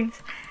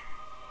pantaloons.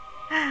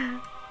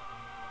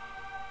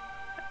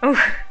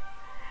 Oh.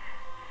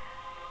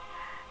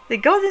 The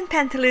golden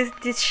pantaloons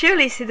did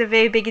surely see the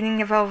very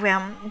beginning of our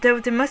realm, though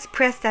the most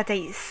pressed that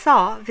they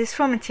saw this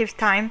formative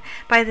time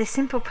by their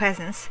simple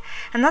presence,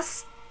 and not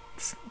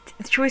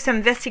through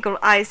some vestigial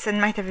eyes that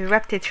might have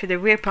erupted through the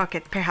rear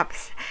pocket,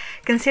 perhaps,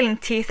 concealing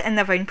teeth and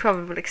other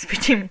improbable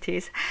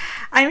extremities.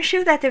 I am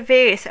sure that the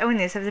various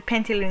owners of the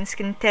pantaloons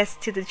can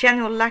attest to the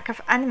general lack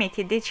of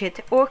animated digit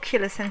or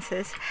ocular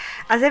senses,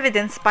 as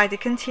evidenced by the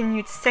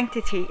continued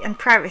sanctity and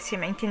privacy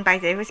maintained by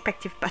their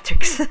respective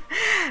buttocks.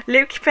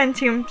 Luke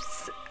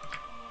Pentium's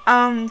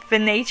on the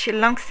nature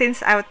long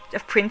since out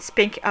of print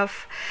speak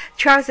of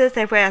trousers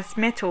that were as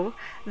metal,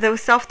 though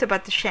soft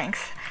about the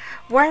shanks.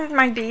 While it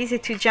might be easy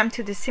to jump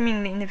to the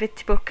seemingly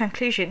inevitable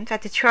conclusion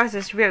that the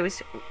trousers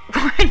rose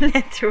while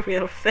the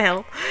real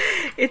fell,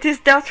 it is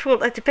doubtful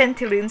that the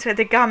pantaloons were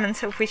the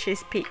garments of which they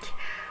speak.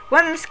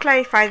 One must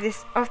clarify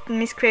this often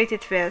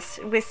misquoted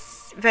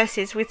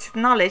verses with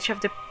knowledge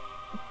of the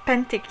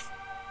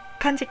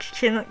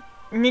Panticon,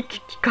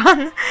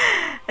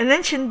 an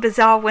ancient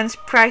bazaar once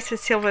prized for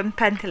silver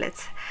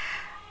pantalets.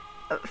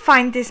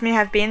 Fine this may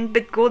have been,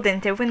 but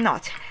golden they were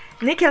not.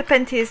 Nickel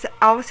panties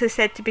are also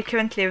said to be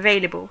currently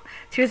available,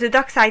 through the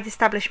dockside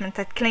establishment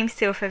that claims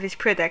to offer these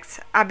products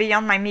are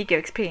beyond my meagre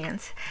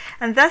experience,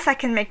 and thus I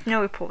can make no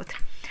report.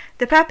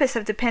 The purpose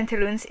of the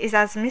pantaloons is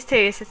as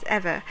mysterious as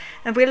ever,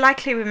 and will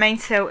likely remain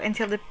so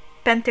until the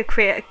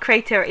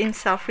Pantocrator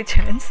himself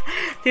returns,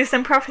 though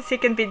some prophecy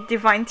can be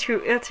divined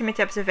through ultimate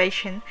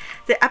observation.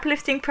 The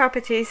uplifting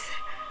properties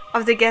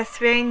of the guests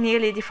very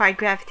nearly defy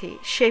gravity,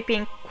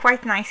 shaping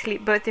quite nicely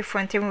both the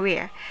front and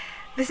rear.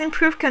 This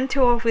improved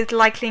contour would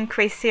likely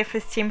increase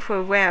self-esteem for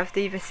a wearer of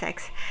the other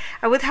sex.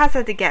 I would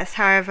hazard a guess,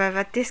 however,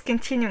 that this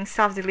continuing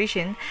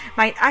self-delusion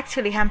might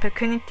actually hamper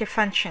cognitive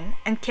function,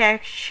 and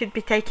care should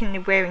be taken in the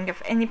wearing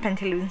of any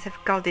pantaloons of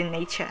golden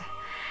nature.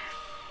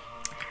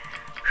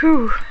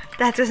 Whew,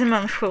 that was a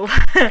mouthful.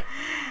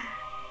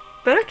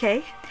 But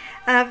okay,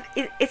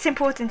 it's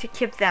important to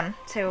keep them,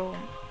 so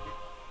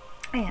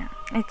yeah,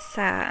 it's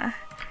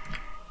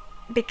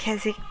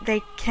because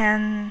they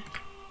can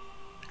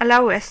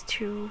allow us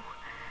to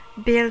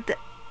build,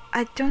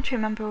 I don't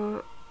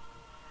remember,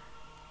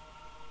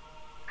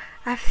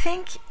 I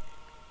think,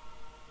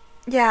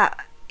 yeah,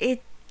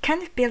 it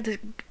kind of builds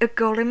a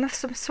golem of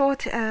some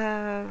sort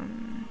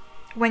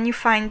when you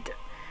find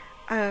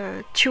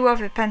 2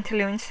 other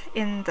pantaloons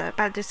in the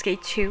Baldur's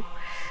Gate 2.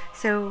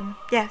 So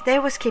yeah, they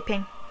was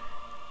keeping.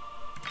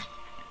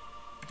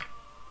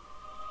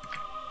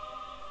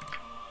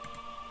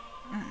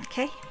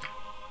 Okay.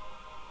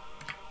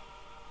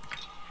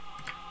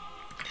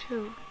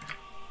 2,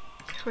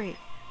 3.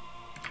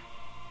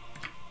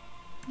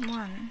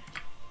 1,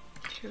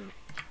 2,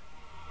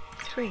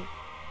 3.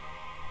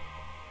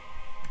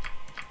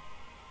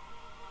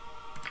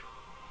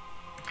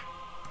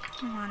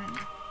 One,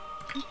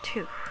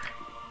 2.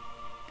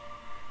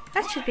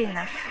 That should be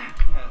enough.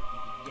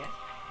 Yes?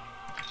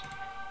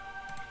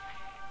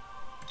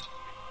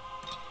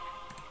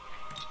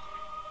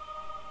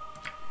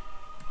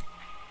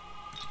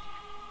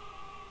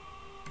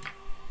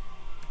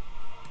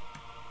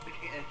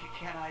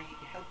 Can I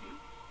help you?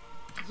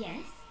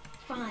 Yes,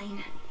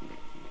 fine.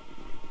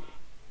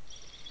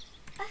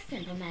 A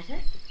simple matter.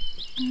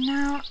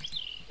 Now,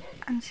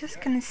 I'm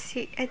just gonna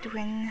see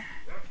Edwin.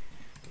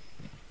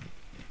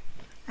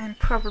 I'm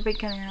probably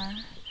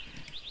gonna...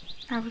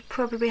 I would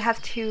probably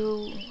have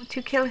to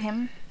kill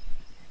him.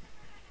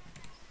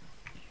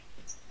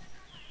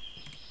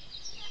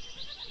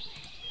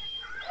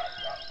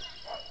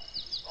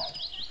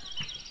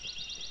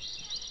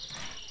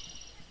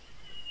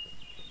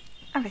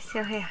 Oh, they're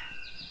still here.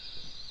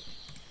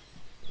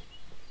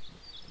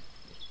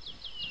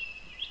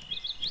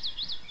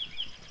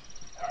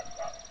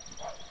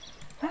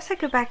 I also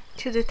go back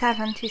to the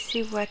tavern to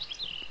see what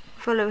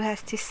Volo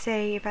has to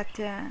say about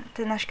the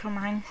Nashkel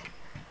mines.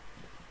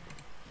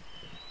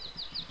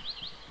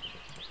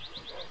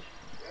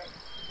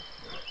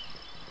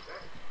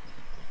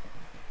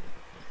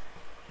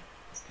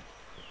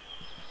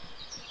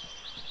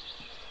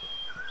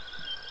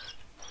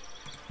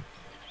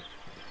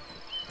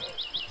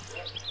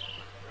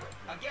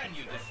 Again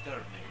you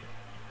disturb me.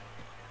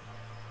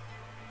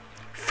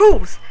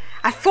 Fools!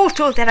 I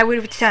foretold that I will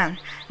return.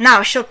 Now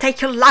I shall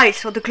take your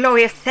lives for the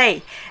glory of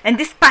Thay, and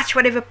dispatch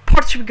whatever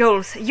paltry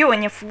goals you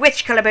and your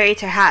witch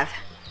collaborator have.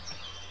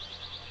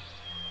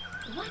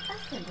 What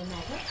a simple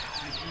matter.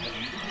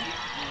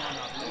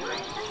 What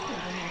a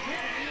simple matter.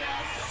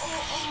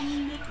 Oh,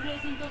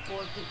 omnipresent of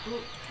the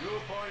group. Your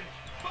point.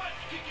 Butt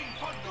kicking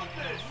for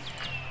goodness.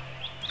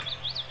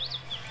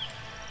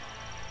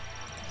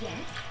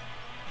 Yes.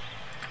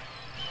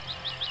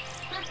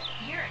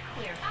 You're a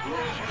clear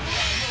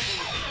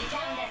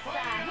Down that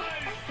side. What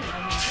a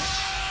simple matter.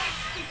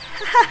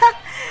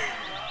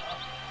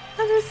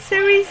 That was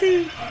so easy.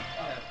 Yes,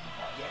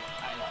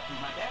 I'll do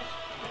my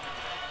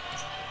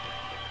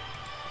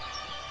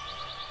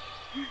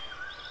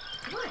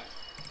What?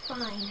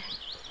 Fine.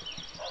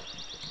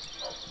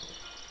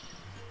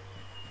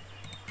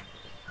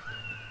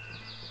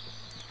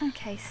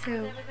 Okay, so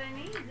Whatever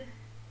they need.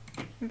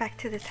 back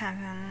to the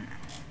tavern.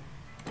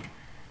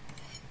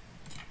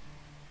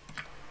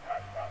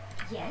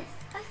 Yes,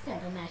 a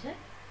simple matter.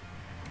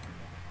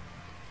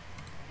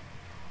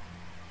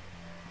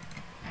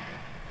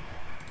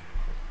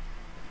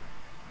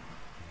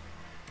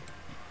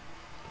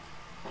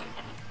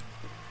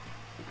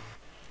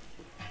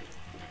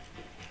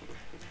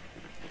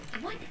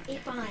 What a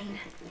fine.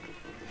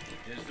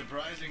 It's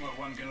surprising what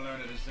one can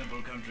learn at a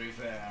simple country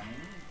fair.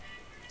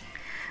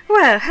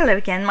 Well, hello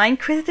again, my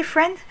inquisitive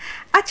friend.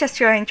 I trust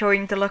you are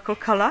enjoying the local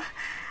colour.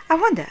 I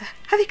wonder,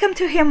 have you come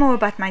to hear more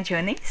about my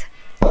journeys?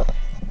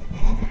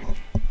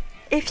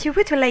 If you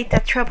would relate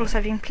that troubles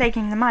have been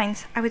plaguing the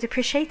mines, I would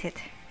appreciate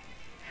it.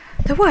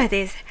 The word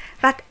is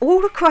that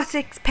all across the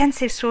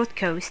expansive Sword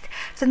Coast,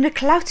 from the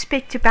clouds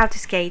peak to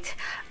Baldur's Gate,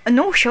 a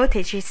Gnoll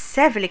shortage is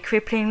severely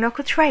crippling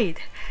local trade.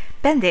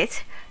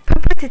 Bandits,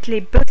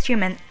 purportedly both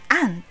human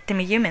and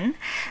demi-human,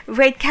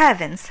 raid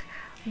caravans,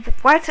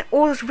 while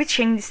all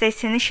reaching this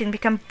destination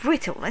become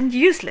brittle and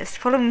useless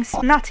following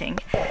smelting,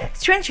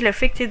 strangely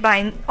afflicted by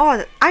an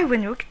odd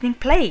iron-weakening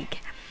plague.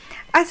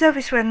 As though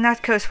this were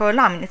not cause for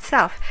alarm in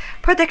itself,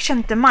 production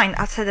at the mine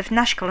outside of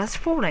Nashkel has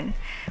fallen,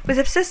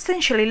 with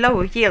substantially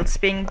lower yields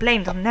being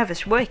blamed on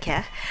nervous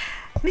worker.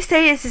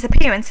 Mysterious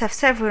disappearance of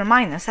several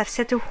miners have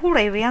set the whole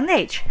area on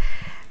edge,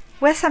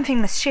 where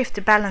something must shift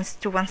the balance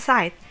to one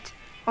side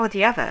or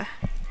the other.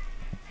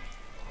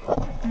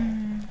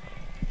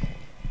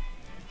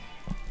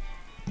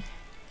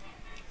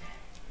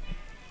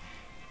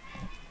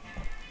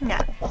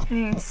 Yeah,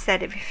 you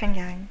said everything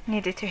I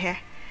needed to hear.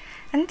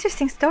 An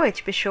interesting story,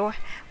 to be sure.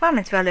 Well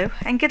met, Volo,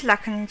 and good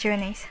luck on your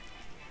journeys.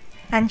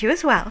 And you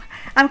as well.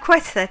 I'm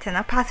quite certain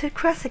our paths will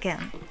cross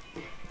again.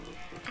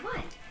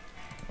 What?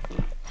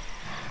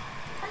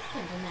 A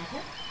simple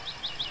matter.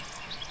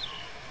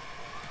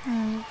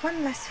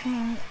 One last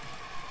thing.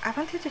 I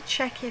wanted to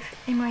check if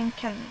Edwin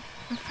can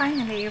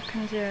finally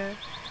open the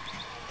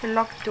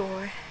locked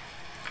door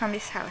from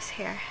this house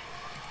here.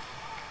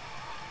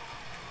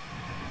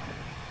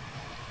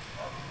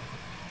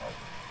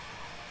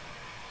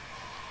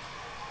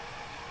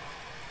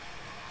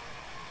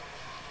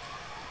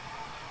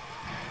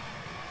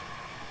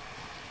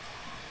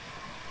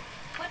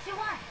 What you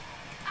want?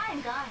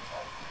 I'm gone.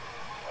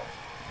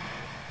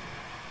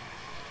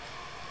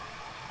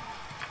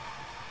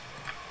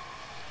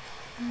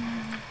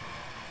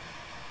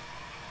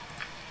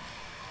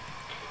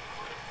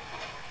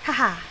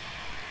 Haha.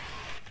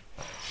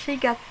 She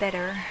got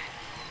better.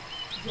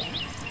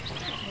 Yes,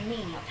 certainly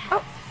mean your Oh.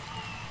 past.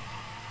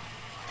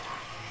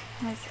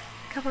 There's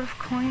a couple of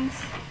coins.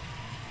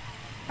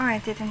 Oh, I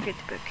didn't read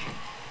the book.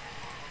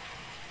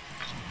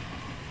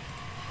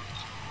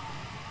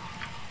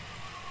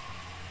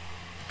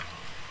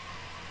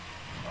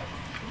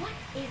 What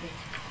is it?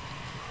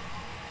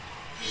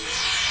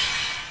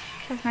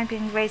 She has now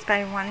been raised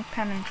by one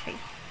permanently.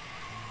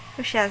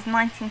 So she has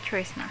 19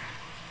 charisma.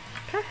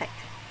 Perfect.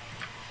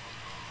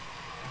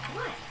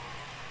 What?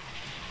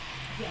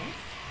 Yes,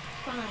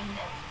 fine.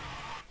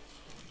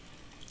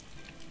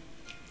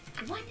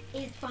 What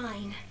is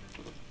fine?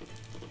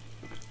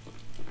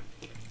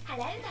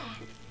 Hello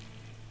there.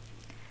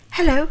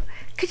 Hello,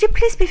 could you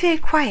please be very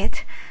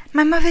quiet?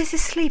 My mother is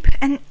asleep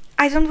and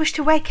I don't wish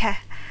to wake her.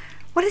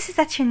 What is it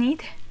that you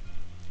need?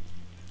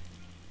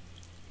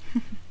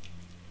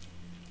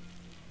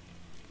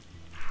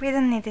 We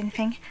don't need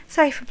anything.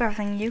 Sorry for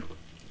bothering you.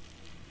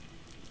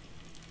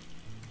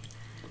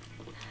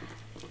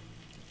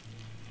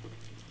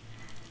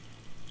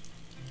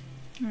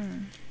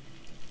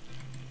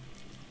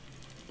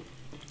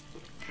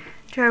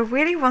 Do I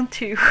really want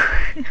to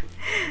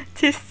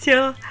to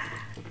steal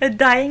a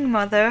dying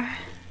mother?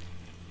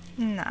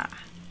 Nah.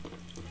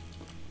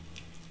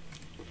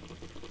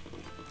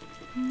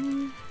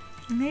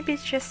 Maybe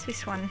it's just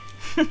this one.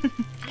 Yep,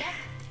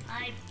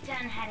 I've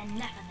done had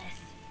enough of this.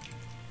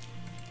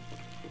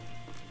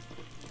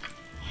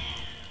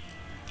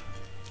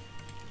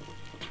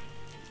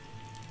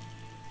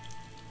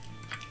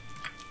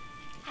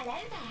 Hello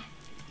there.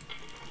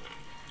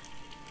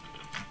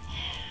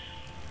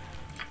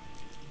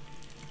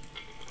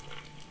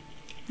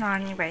 No,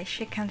 anyway,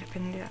 she can't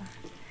open the...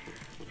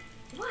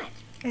 What?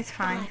 It's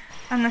fine.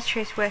 I'm not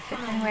sure it's worth it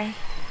anyway.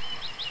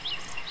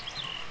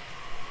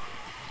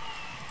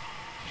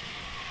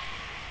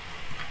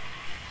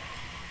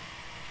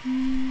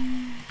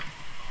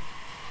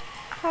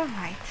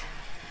 Alright.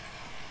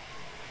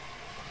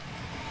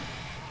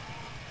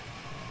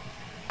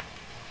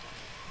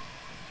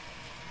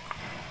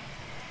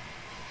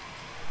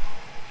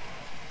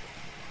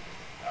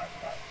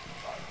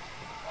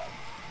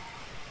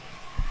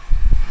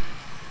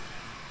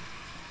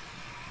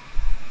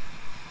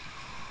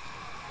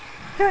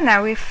 So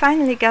now we've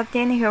finally got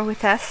Dynaheir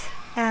with us,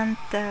 and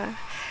the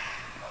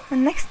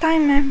next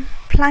time I'm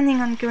planning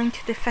on going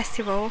to the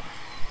festival,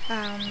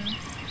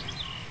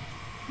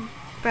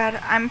 but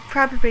I'm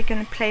probably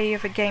gonna play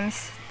other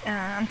games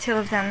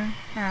until then,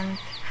 and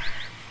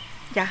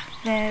yeah,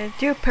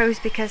 do pause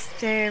because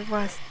there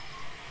was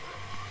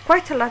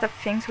quite a lot of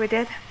things we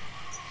did.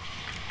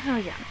 Oh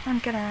yeah, I'm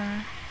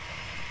gonna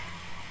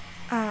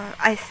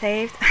I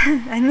saved.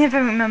 I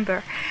never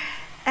remember,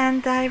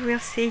 and I will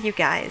see you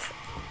guys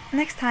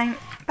next time.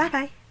 Bye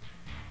bye.